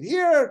this right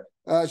here?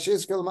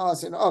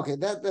 Okay,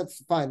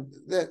 that's fine.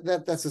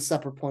 That's a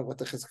separate point. What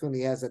the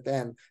Chizkuni has at the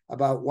end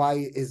about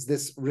why is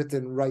this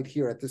written right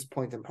here at this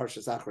point in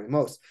Parshas Acharei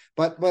Mos.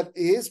 But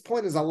his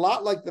point is a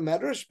lot like the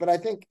Medrash, but I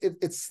think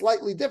it's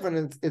slightly different.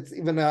 And it's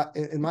even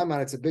in my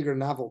mind, it's a bigger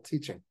novel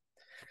teaching.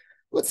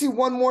 Let's see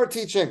one more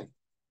teaching.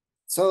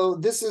 So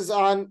this is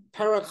on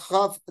Perek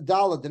Chav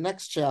Daled, the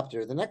next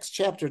chapter. The next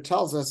chapter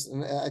tells us,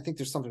 and I think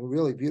there's something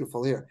really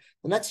beautiful here.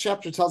 The next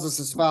chapter tells us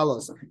as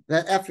follows,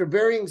 that after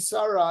burying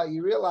Sarah, he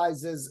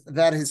realizes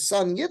that his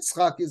son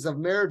Yitzchak is of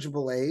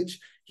marriageable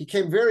age. He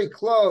came very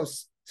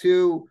close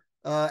to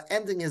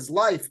ending his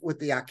life with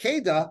the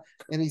Akedah,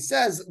 and he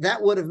says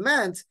that would have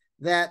meant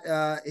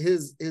that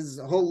his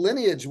whole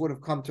lineage would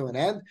have come to an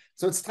end.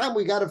 So it's time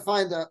we got to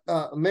find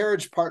a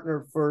marriage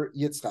partner for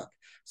Yitzchak.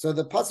 So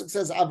the pasuk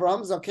says,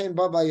 Avram zaken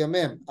ba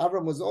bayamim.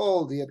 Avram was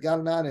old; he had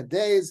gotten on in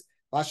days.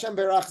 Hashem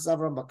berach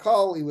Avram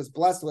bakol. He was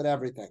blessed with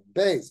everything.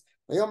 Beis.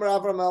 Vayomer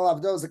Avram el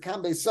avdo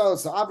zakam beiso.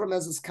 So Avram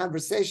has this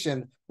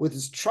conversation with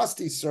his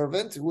trusty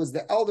servant, who was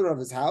the elder of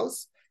his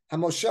house.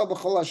 Hamoshel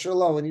b'chol asher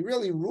lo, and he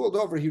really ruled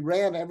over. He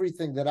ran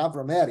everything that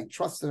Avram had. He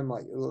trusted him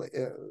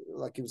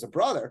like he was a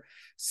brother.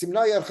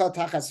 Simno yadcha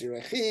tachas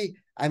yirechi.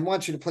 I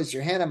want you to place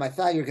your hand on my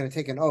thigh. You're going to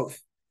take an oath.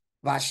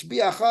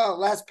 Vashbiacha,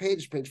 last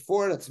page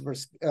 4, that's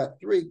verse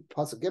 3,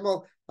 Pasuk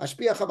Gimel.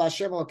 Vashbiacha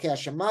b'Hashem Elokei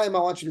Hashemayim. I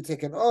want you to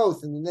take an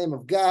oath in the name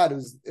of God,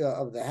 who's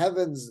of the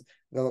heavens,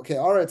 the Elokei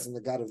Aretz, and the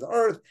God of the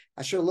earth.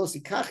 Asher lo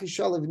sikach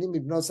isha levinim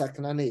ibnos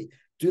haKanani.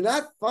 Do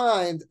not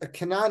find a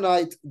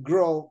Canaanite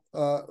girl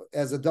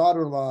as a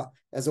daughter-in-law,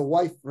 as a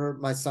wife for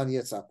my son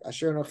Yitzchak.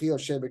 Asher enochi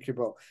Osher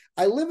b'kirbo.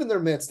 I live in their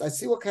midst. I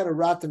see what kind of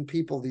rotten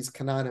people these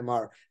Canaanim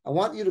are. I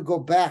want you to go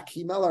back.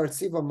 Himel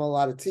aretziva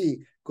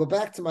moladati. Go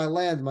back to my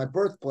land, my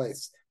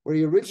birthplace, where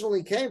he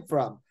originally came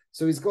from.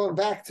 So he's going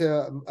back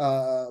to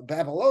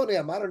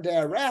Babylonia, modern-day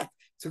Iraq,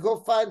 to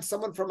go find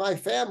someone from my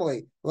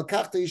family.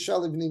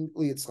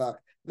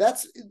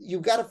 That's,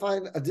 you've got to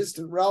find a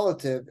distant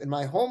relative in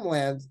my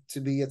homeland to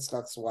be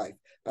Yitzchak's wife.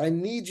 But I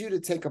need you to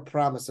take a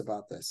promise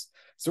about this.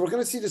 So we're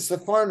going to see the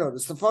Sefarno. The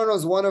Sefarno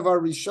is one of our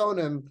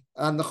Rishonim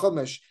on the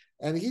Chumash.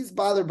 And he's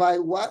bothered by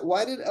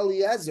why did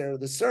Eliezer,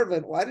 the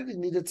servant, why did he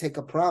need to take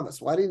a promise?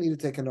 Why did he need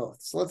to take an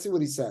oath? So let's see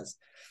what he says.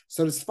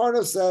 So the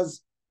Sefarno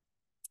says,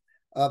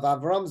 of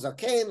Avram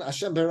Zaken,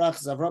 Hashem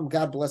Berach Avram,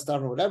 God blessed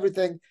Avram with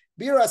everything.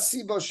 Bira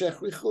Sibo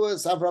Shechrichu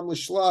es Avram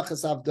Lishlach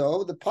es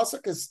Avdo. The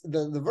pasuk is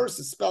the verse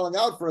is spelling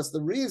out for us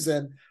the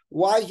reason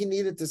why he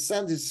needed to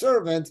send his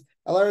servant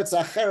El Eretz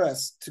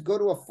Acheres to go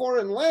to a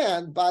foreign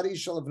land, Bari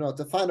Shalavno,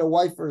 to find a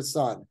wife for his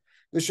son.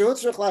 And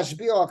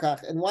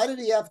why did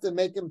he have to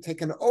make him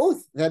take an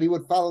oath that he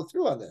would follow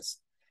through on this?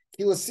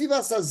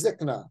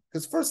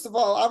 Because first of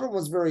all, Avram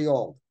was very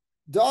old.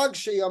 Dog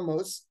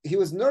sheyamus, he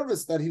was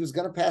nervous that he was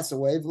going to pass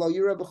away.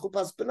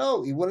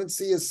 He wouldn't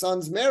see his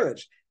son's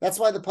marriage. That's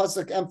why the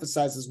pasuk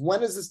emphasizes,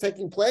 when is this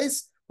taking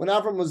place? When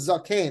Avram was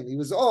zaken, he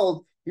was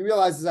old. He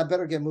realizes, I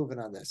better get moving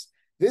on this.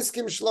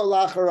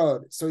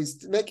 So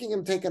he's making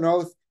him take an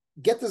oath.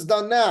 Get this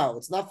done now.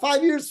 It's not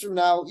 5 years from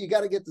now. You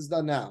got to get this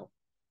done now.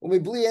 And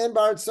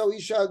because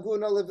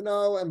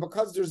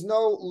there's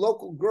no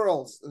local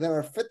girls that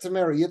are fit to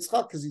marry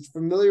Yitzchak, because he's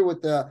familiar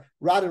with the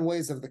rotten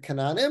ways of the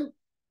Canaanim,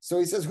 so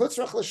he says,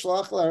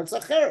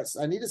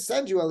 I need to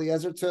send you,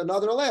 Eliezer, to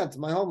another land, to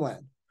my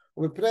homeland.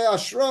 And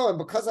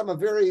because I'm a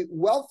very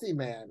wealthy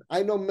man,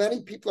 I know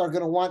many people are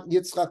going to want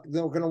Yitzchak,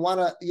 they're going to want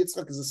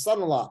Yitzchak as a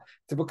son-in-law,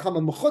 to become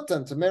a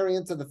mechutan, to marry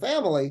into the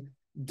family.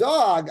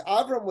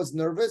 Avram was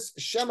nervous.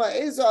 Shema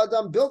Eza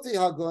Adam Bilti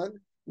Hagun.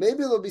 Maybe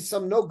there'll be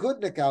some no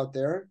goodnik out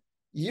there.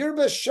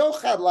 Yirba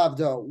Shochad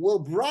Lavdo will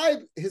bribe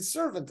his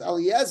servant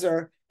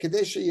Eliezer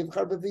Kadesha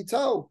Yivchar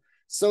Bevito,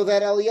 so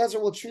that Eliezer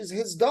will choose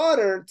his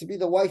daughter to be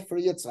the wife for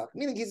Yitzchak.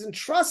 Meaning he's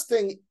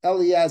entrusting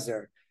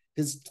Eliezer,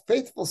 his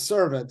faithful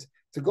servant,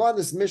 to go on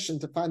this mission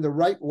to find the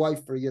right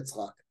wife for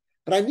Yitzchak.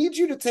 But I need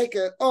you to take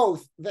an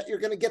oath that you're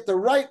going to get the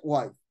right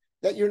wife,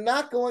 that you're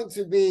not going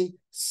to be,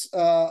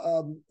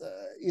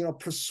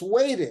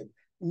 persuaded.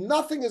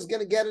 Nothing is going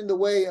to get in the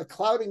way of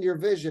clouding your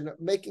vision,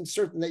 making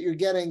certain that you're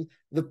getting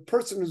the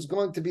person who's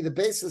going to be the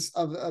basis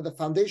of the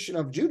foundation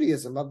of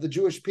Judaism, of the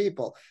Jewish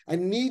people. I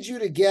need you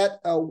to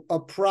get a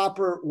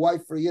proper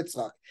wife for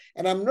Yitzchak.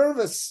 And I'm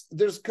nervous.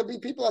 Could be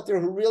people out there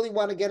who really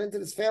want to get into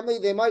this family.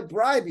 They might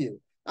bribe you.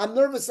 I'm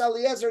nervous,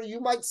 Eliezer, you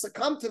might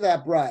succumb to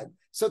that bribe.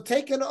 So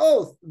take an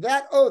oath.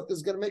 That oath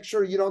is going to make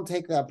sure you don't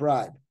take that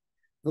bribe.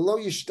 No,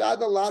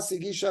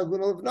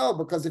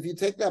 because if you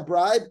take that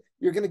bribe,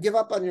 you're going to give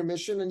up on your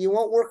mission and you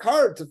won't work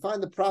hard to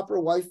find the proper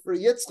wife for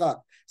Yitzchak.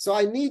 So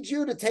I need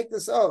you to take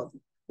this oath.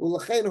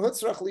 That's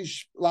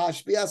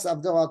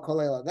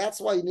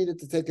why you needed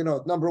to take an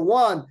oath. Number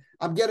one,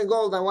 I'm getting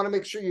old. I want to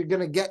make sure you're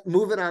going to get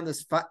moving on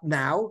this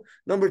now.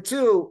 Number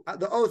two,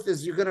 the oath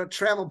is you're going to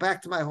travel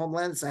back to my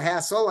homeland. It's a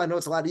hassle. I know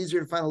it's a lot easier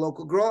to find a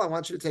local girl. I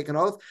want you to take an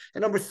oath.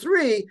 And number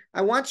three,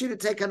 I want you to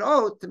take an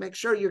oath to make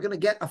sure you're going to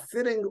get a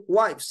fitting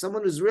wife,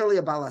 someone who's really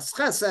a balas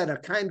chesed, a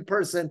kind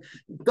person.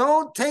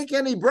 Don't take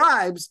any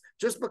bribes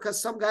just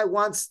because some guy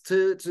wants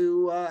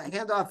to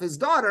hand off his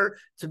daughter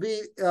to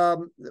be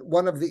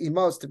one of the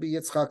imos, to be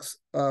Yitzchak's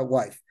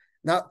wife.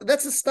 Now,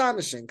 that's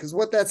astonishing, because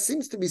what that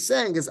seems to be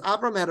saying is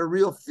Avram had a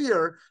real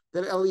fear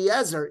that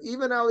Eliezer,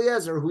 even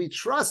Eliezer, who he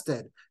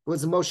trusted,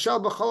 was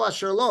Moshel B'chol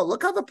Asher Lo.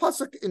 Look how the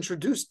Pasuk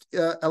introduced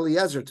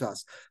Eliezer to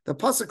us. The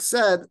Pasuk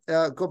said,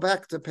 go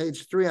back to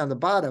page 3 on the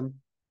bottom,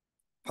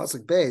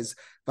 Pasuk Beis,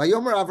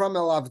 Vayomer Avram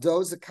el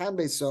Avdo Zakan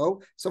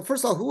Beso. So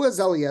first of all, who was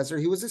Eliezer?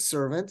 He was his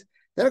servant.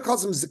 Then it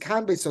calls him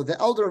Zakan Beso, the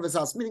elder of his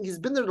house, meaning he's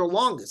been there the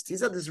longest.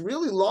 He's had this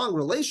really long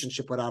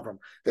relationship with Avram.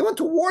 They went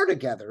to war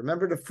together.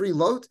 Remember the free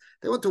Lot?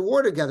 They went to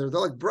war together. They're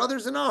like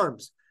brothers in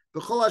arms.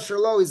 B'chol asher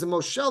lo, he's a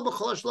Moshel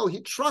B'chol asher lo.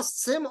 He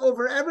trusts him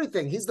over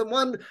everything. He's the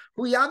one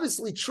who he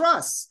obviously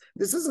trusts.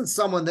 This isn't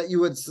someone that you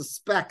would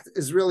suspect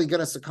is really going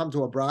to succumb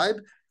to a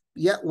bribe.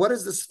 Yet, what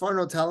is the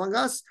Sforno telling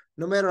us?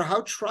 No matter how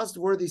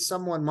trustworthy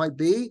someone might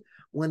be,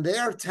 when they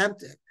are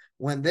tempted,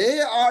 when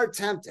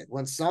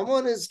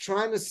someone is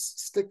trying to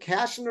stick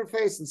cash in their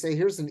face and say,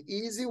 here's an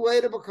easy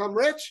way to become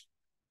rich,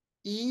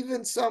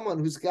 even someone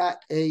who's got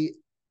a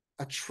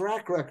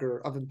track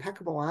record of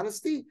impeccable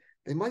honesty,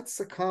 they might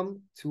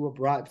succumb to a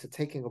bribe, to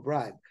taking a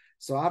bribe.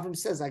 So Avram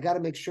says, I got to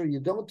make sure you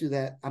don't do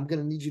that. I'm going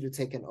to need you to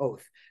take an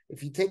oath.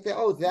 If you take the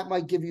oath, that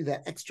might give you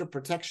that extra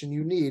protection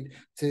you need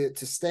to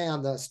stay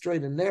on the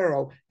straight and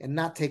narrow and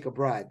not take a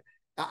bribe.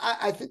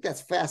 I think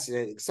that's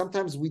fascinating.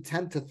 Sometimes we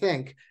tend to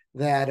think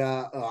that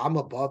I'm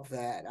above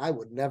that. I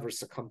would never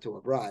succumb to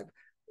a bribe.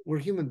 We're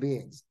human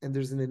beings, and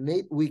there's an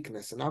innate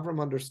weakness. And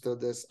Avram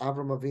understood this.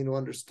 Avram Avinu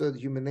understood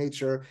human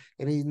nature,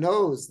 and he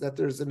knows that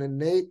there's an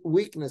innate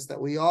weakness that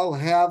we all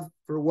have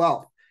for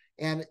wealth.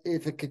 And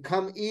if it could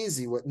come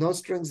easy with no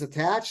strings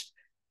attached,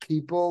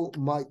 people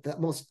might, the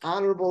most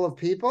honorable of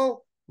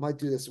people might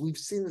do this. We've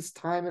seen this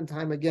time and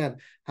time again.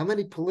 How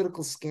many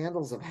political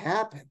scandals have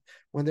happened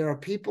when there are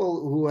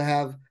people who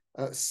have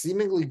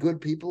seemingly good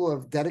people who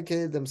have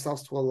dedicated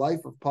themselves to a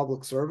life of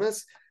public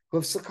service, who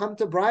have succumbed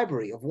to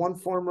bribery of one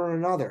form or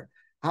another?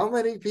 How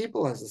many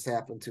people has this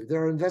happened to?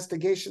 There are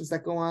investigations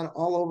that go on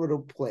all over the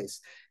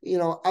place. You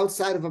know,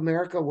 outside of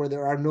America, where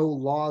there are no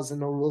laws and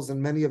no rules in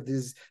many of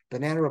these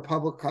banana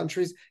republic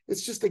countries,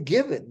 it's just a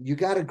given. You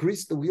got to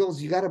grease the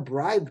wheels. You got to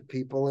bribe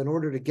people in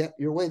order to get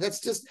your way.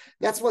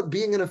 That's what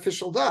being an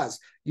official does.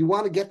 You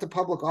want to get to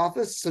public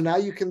office, so now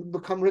you can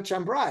become rich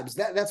on bribes.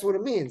 That's what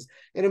it means.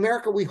 In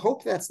America, we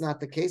hope that's not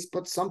the case,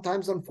 but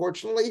sometimes,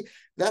 unfortunately,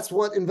 that's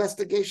what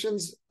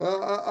investigations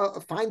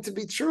find to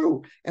be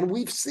true. And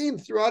we've seen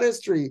throughout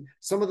history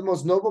some of the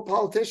most noble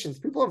politicians,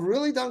 people have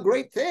really done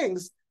great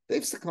things.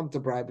 They've succumbed to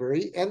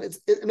bribery, and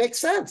it makes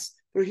sense.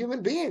 They're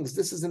human beings.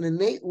 This is an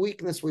innate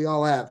weakness we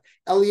all have.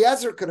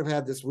 Eliezer could have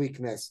had this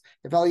weakness.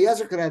 If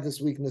Eliezer could have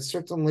this weakness,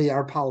 certainly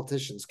our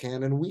politicians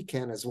can, and we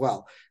can as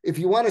well. If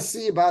you want to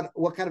see about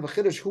what kind of a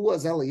chiddush, who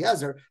was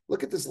Eliezer,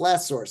 look at this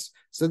last source.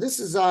 So this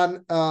is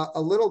on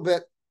a little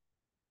bit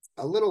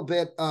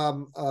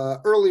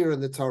earlier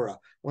in the Torah,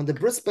 when the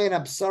Bris Bein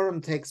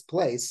Absarim takes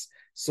place.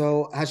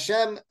 So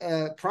Hashem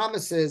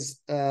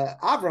promises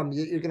Avram,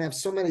 you're going to have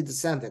so many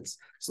descendants.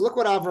 So look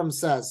what Avram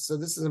says. So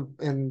this is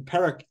in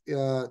Perek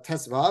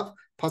Tesvav,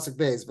 Pasuk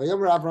Beis.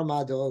 Vayomer Avram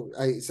Ado,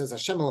 he says,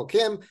 Hashem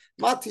Elokim,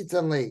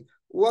 Matitanli.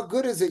 What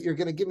good is it? You're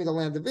going to give me the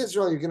land of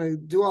Israel. You're going to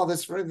do all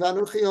this for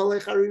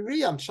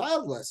me. I'm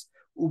childless.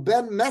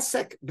 Uben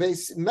Meshek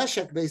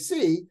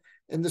Beisi,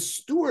 and the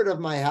steward of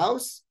my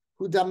house,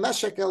 who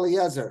Dameshek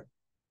Eliezer.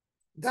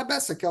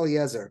 Dameshek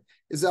Eliezer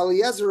is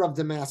Eliezer of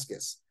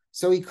Damascus.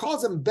 So he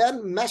calls him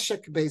Ben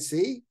Meshek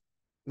Beisi.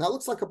 Now it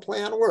looks like a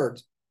play on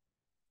words.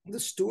 The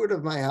steward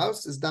of my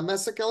house is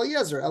Dameshek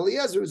Eliezer.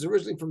 Eliezer is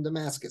originally from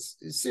Damascus,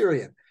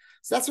 Syrian.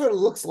 So that's what it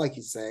looks like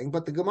he's saying.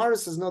 But the Gemara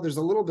says, no, there's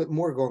a little bit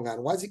more going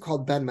on. Why is he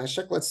called Ben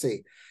Meshek? Let's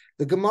see.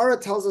 The Gemara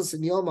tells us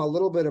in Yoma a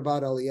little bit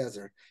about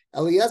Eliezer.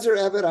 Eliezer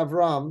Eved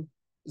Avram,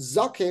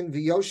 Zaken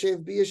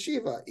V'Yoshev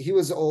B'Yeshiva. He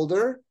was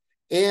older,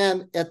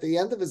 and at the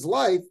end of his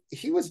life,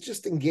 he was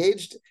just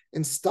engaged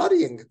in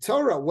studying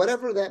Torah,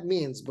 whatever that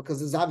means,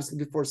 because it's obviously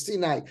before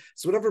Sinai.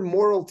 So whatever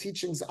moral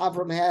teachings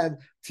Avram had,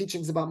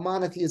 teachings about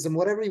monotheism,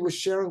 whatever he was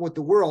sharing with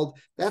the world,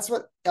 that's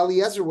what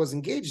Eliezer was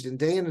engaged in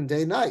day in and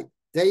day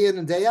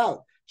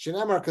out.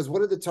 Shenamar, because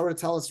what did the Torah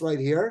tell us right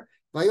here?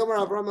 Vayomer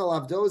Avram el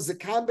Avdo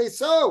Zakan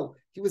Beso.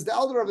 He was the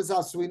elder of his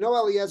house. So we know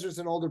Eliezer is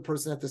an older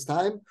person at this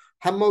time.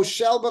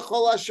 Hamoshel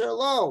b'chol asher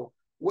lo.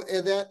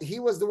 that he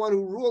was the one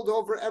who ruled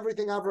over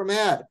everything Avram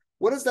had.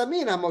 What does that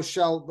mean,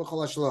 Amoshel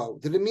b'chol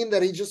hashlo? Did it mean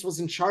that he just was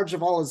in charge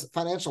of all his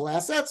financial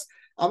assets?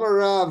 Amar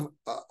Rav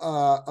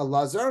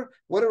Elazar.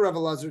 What did Rav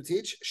Elazar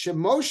teach?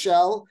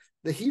 Shemoshel,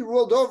 that he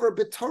ruled over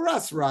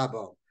b'toras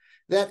Rabo.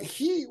 That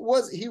he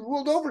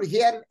ruled over, he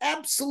had an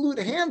absolute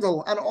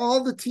handle on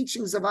all the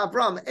teachings of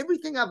Avram.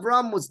 Everything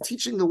Avram was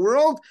teaching the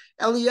world,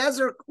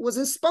 Eliezer was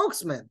his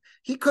spokesman.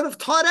 He could have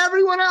taught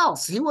everyone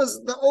else. He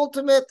was the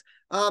ultimate,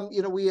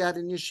 we had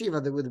in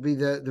yeshiva, there would be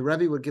the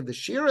Rabbi would give the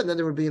shir, and then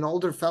there would be an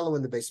older fellow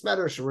in the Beis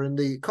Medrash or in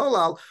the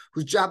Kolal,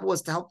 whose job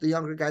was to help the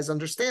younger guys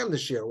understand the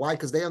shir. Why?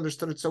 Because they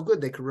understood it so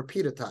good, they could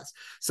repeat it to us.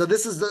 So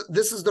this is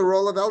the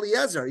role of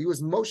Eliezer. He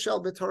was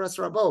Moshel b'Toras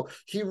Rabo.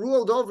 He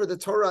ruled over the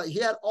Torah. He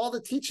had all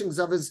the teachings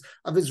of his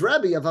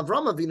Rabbi, of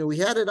Avram Avinu. He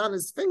had it on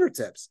his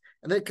fingertips.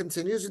 And then it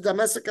continues with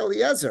Damascus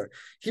Eliezer.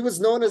 He was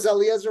known as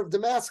Eliezer of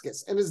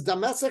Damascus. And is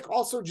Damascus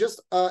also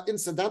just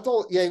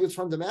incidental? Yeah, he was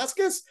from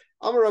Damascus.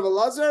 Amar Rav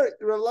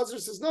Elazar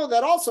says, no,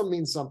 that also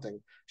means something.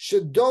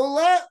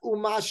 Shedole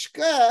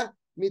umashke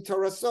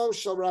mitoraso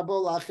shel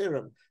rabo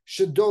lachirim.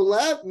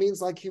 Shedole means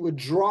like he would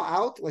draw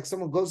out, like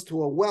someone goes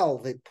to a well,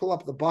 they pull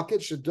up the bucket.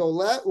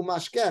 Shedole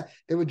umashke,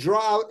 they would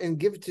draw out and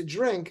give to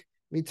drink.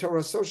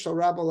 Mitoraso shel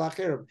rabo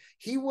lachirim.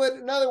 He would,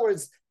 in other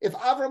words, if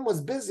Avram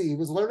was busy, he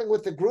was learning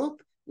with the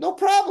group, no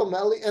problem.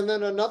 And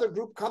then another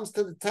group comes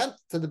to the tent,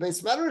 to the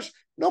Beis Medrash,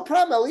 no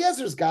problem.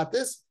 Eliezer's got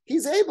this.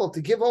 He's able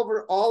to give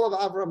over all of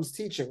Avram's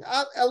teaching.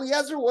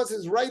 Eliezer was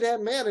his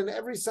right-hand man in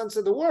every sense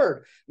of the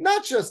word.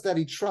 Not just that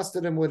he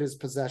trusted him with his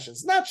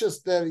possessions, not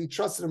just that he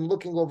trusted him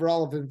looking over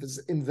all of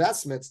his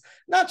investments,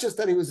 not just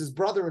that he was his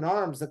brother in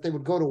arms, that they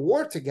would go to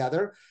war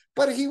together,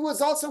 but he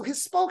was also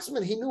his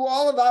spokesman. He knew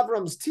all of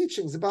Avram's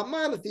teachings about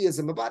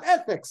monotheism, about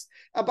ethics,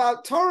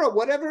 about Torah,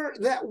 whatever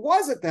that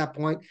was at that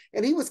point,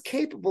 and he was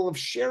capable of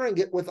sharing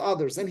it with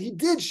others, and he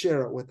did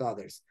share it with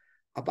others.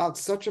 About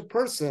such a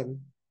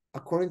person,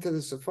 according to the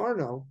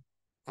Sefarno,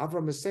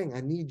 Avram is saying,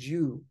 I need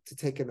you to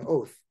take an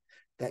oath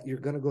that you're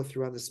going to go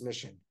through on this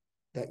mission,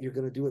 that you're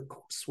going to do it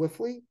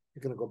swiftly,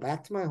 you're going to go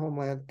back to my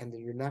homeland, and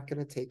that you're not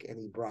going to take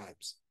any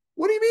bribes.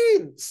 What do you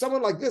mean?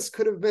 Someone like this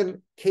could have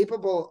been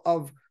capable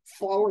of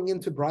falling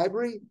into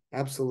bribery?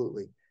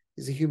 Absolutely.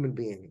 He's a human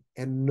being,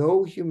 and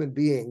no human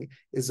being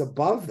is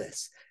above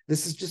this.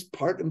 This is just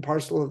part and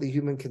parcel of the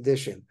human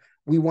condition.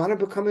 We want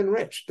to become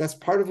enriched. That's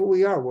part of who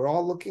we are. We're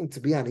all looking to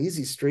be on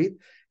easy street,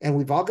 and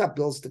we've all got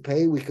bills to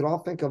pay. We could all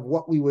think of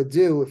what we would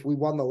do if we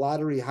won the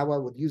lottery, how I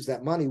would use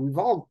that money. We've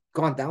all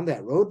gone down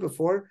that road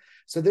before.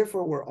 So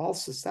therefore, we're all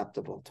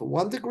susceptible to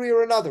one degree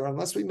or another,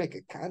 unless we make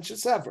a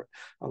conscious effort,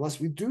 unless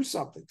we do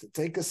something to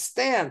take a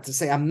stand, to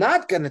say, I'm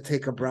not going to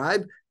take a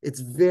bribe. It's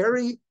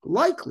very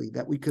likely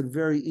that we could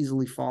very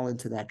easily fall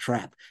into that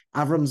trap.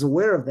 Avram's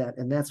aware of that,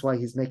 and that's why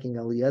he's making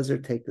Eliezer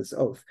take this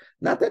oath.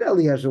 Not that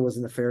Eliezer was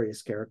a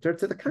nefarious character.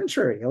 To the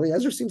contrary,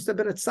 Eliezer seems to have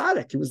been a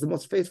tzaddik. He was the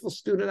most faithful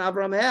student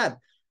Avram had.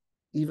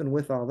 Even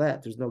with all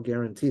that, there's no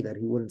guarantee that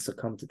he wouldn't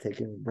succumb to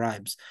taking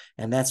bribes.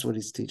 And that's what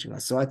he's teaching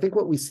us. So I think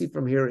what we see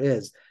from here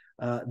is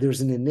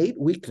there's an innate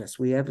weakness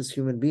we have as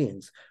human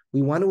beings.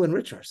 We want to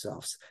enrich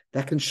ourselves.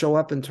 That can show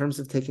up in terms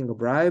of taking a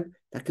bribe.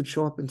 That could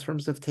show up in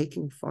terms of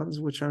taking funds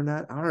which are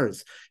not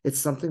ours. It's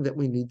something that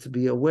we need to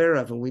be aware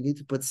of, and we need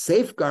to put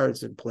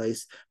safeguards in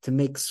place to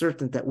make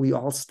certain that we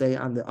all stay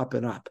on the up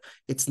and up.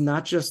 It's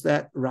not just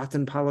that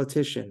rotten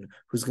politician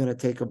who's going to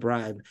take a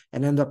bribe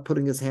and end up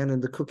putting his hand in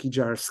the cookie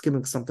jar,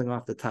 skimming something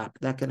off the top.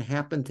 That can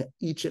happen to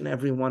each and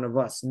every one of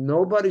us.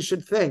 Nobody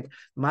should think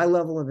my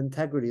level of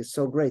integrity is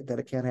so great that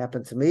it can't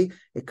happen to me.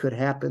 It could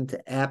happen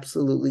to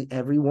absolutely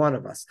every one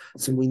of us.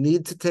 So we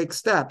need to take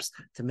steps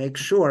to make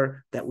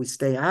sure that we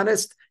stay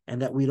honest,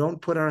 and that we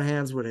don't put our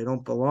hands where they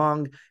don't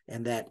belong,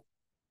 and that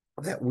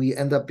we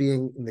end up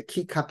being in the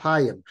ki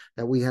kapayim,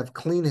 that we have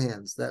clean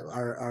hands, that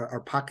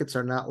our pockets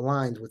are not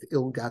lined with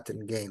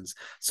ill-gotten gains.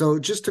 So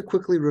just to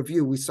quickly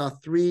review, we saw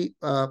 3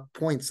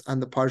 points on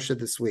the Parsha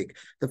this week.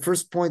 The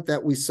first point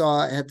that we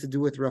saw had to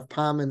do with Rav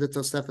Pam and the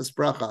Tosefes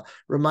Bracha,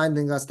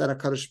 reminding us that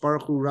HaKadosh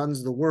Baruch Hu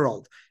runs the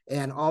world,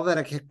 and all that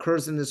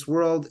occurs in this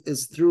world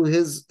is through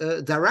his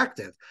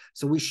directive.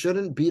 So we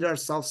shouldn't beat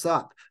ourselves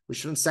up. We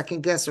shouldn't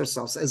second guess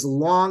ourselves. As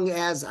long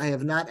as I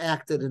have not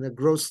acted in a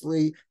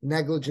grossly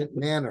negligent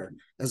manner,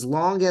 as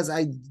long as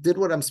I did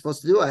what I'm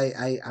supposed to do,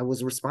 I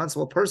was a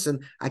responsible person,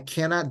 I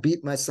cannot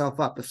beat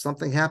myself up. If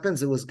something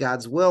happens, it was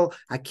God's will.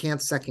 I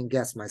can't second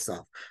guess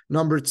myself.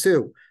 Number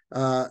 2,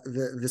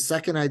 the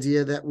second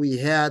idea that we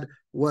had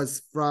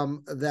was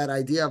from that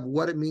idea of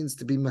what it means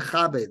to be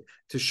mechabed,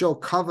 to show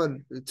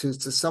kavod to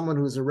someone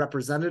who's a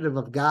representative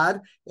of God,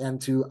 and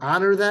to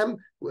honor them,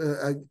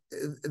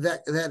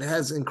 that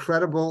has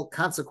incredible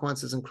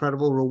consequences,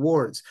 incredible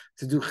rewards.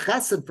 To do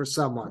chesed for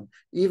someone,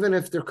 even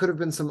if there could have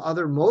been some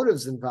other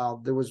motives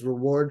involved, there was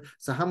reward.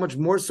 So how much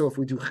more so if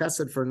we do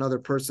chesed for another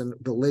person,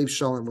 belev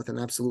shalom, with an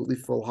absolutely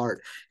full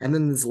heart. And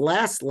then this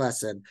last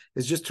lesson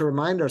is just to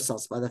remind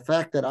ourselves by the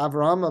fact that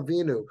Avraham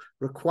Avinu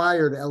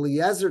required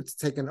Eliezer to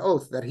take an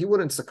oath that he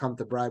wouldn't succumb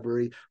to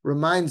bribery,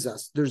 reminds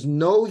us there's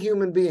no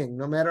human being,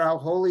 no matter how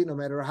holy, no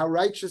matter how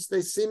righteous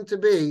they seem to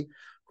be,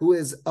 who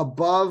is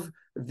above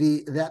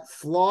that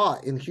flaw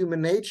in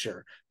human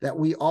nature that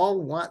we all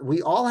want.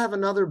 We all have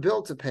another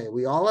bill to pay.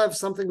 We all have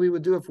something we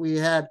would do if we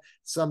had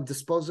some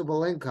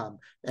disposable income.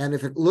 And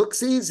if it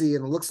looks easy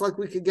and it looks like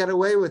we could get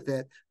away with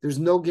it, there's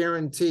no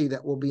guarantee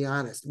that we'll be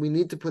honest. We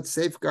need to put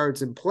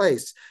safeguards in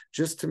place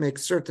just to make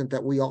certain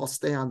that we all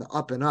stay on the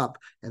up and up,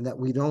 and that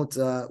we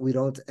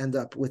don't end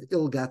up with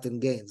ill-gotten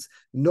gains.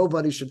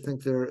 Nobody should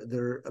think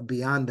they're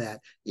beyond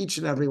that. Each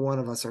and every one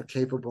of us are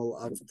capable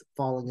of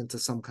falling into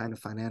some kind of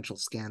financial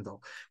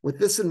scandal. With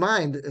this in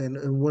mind, and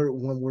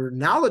when we're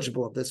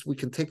knowledgeable of this, we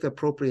can take the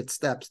appropriate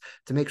steps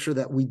to make sure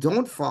that we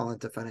don't fall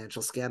into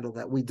financial scandal,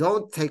 that we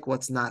don't take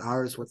what's not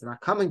ours, what's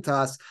not coming to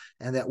us,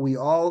 and that we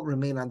all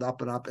remain on the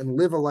up and up and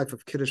live a life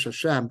of Kiddush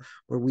Hashem,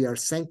 where we are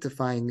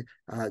sanctifying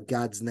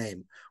God's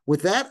name.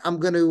 With that, I'm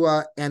going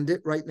to end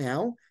it right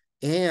now,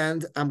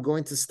 and I'm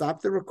going to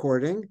stop the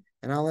recording,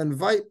 and I'll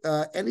invite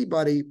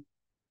anybody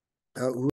who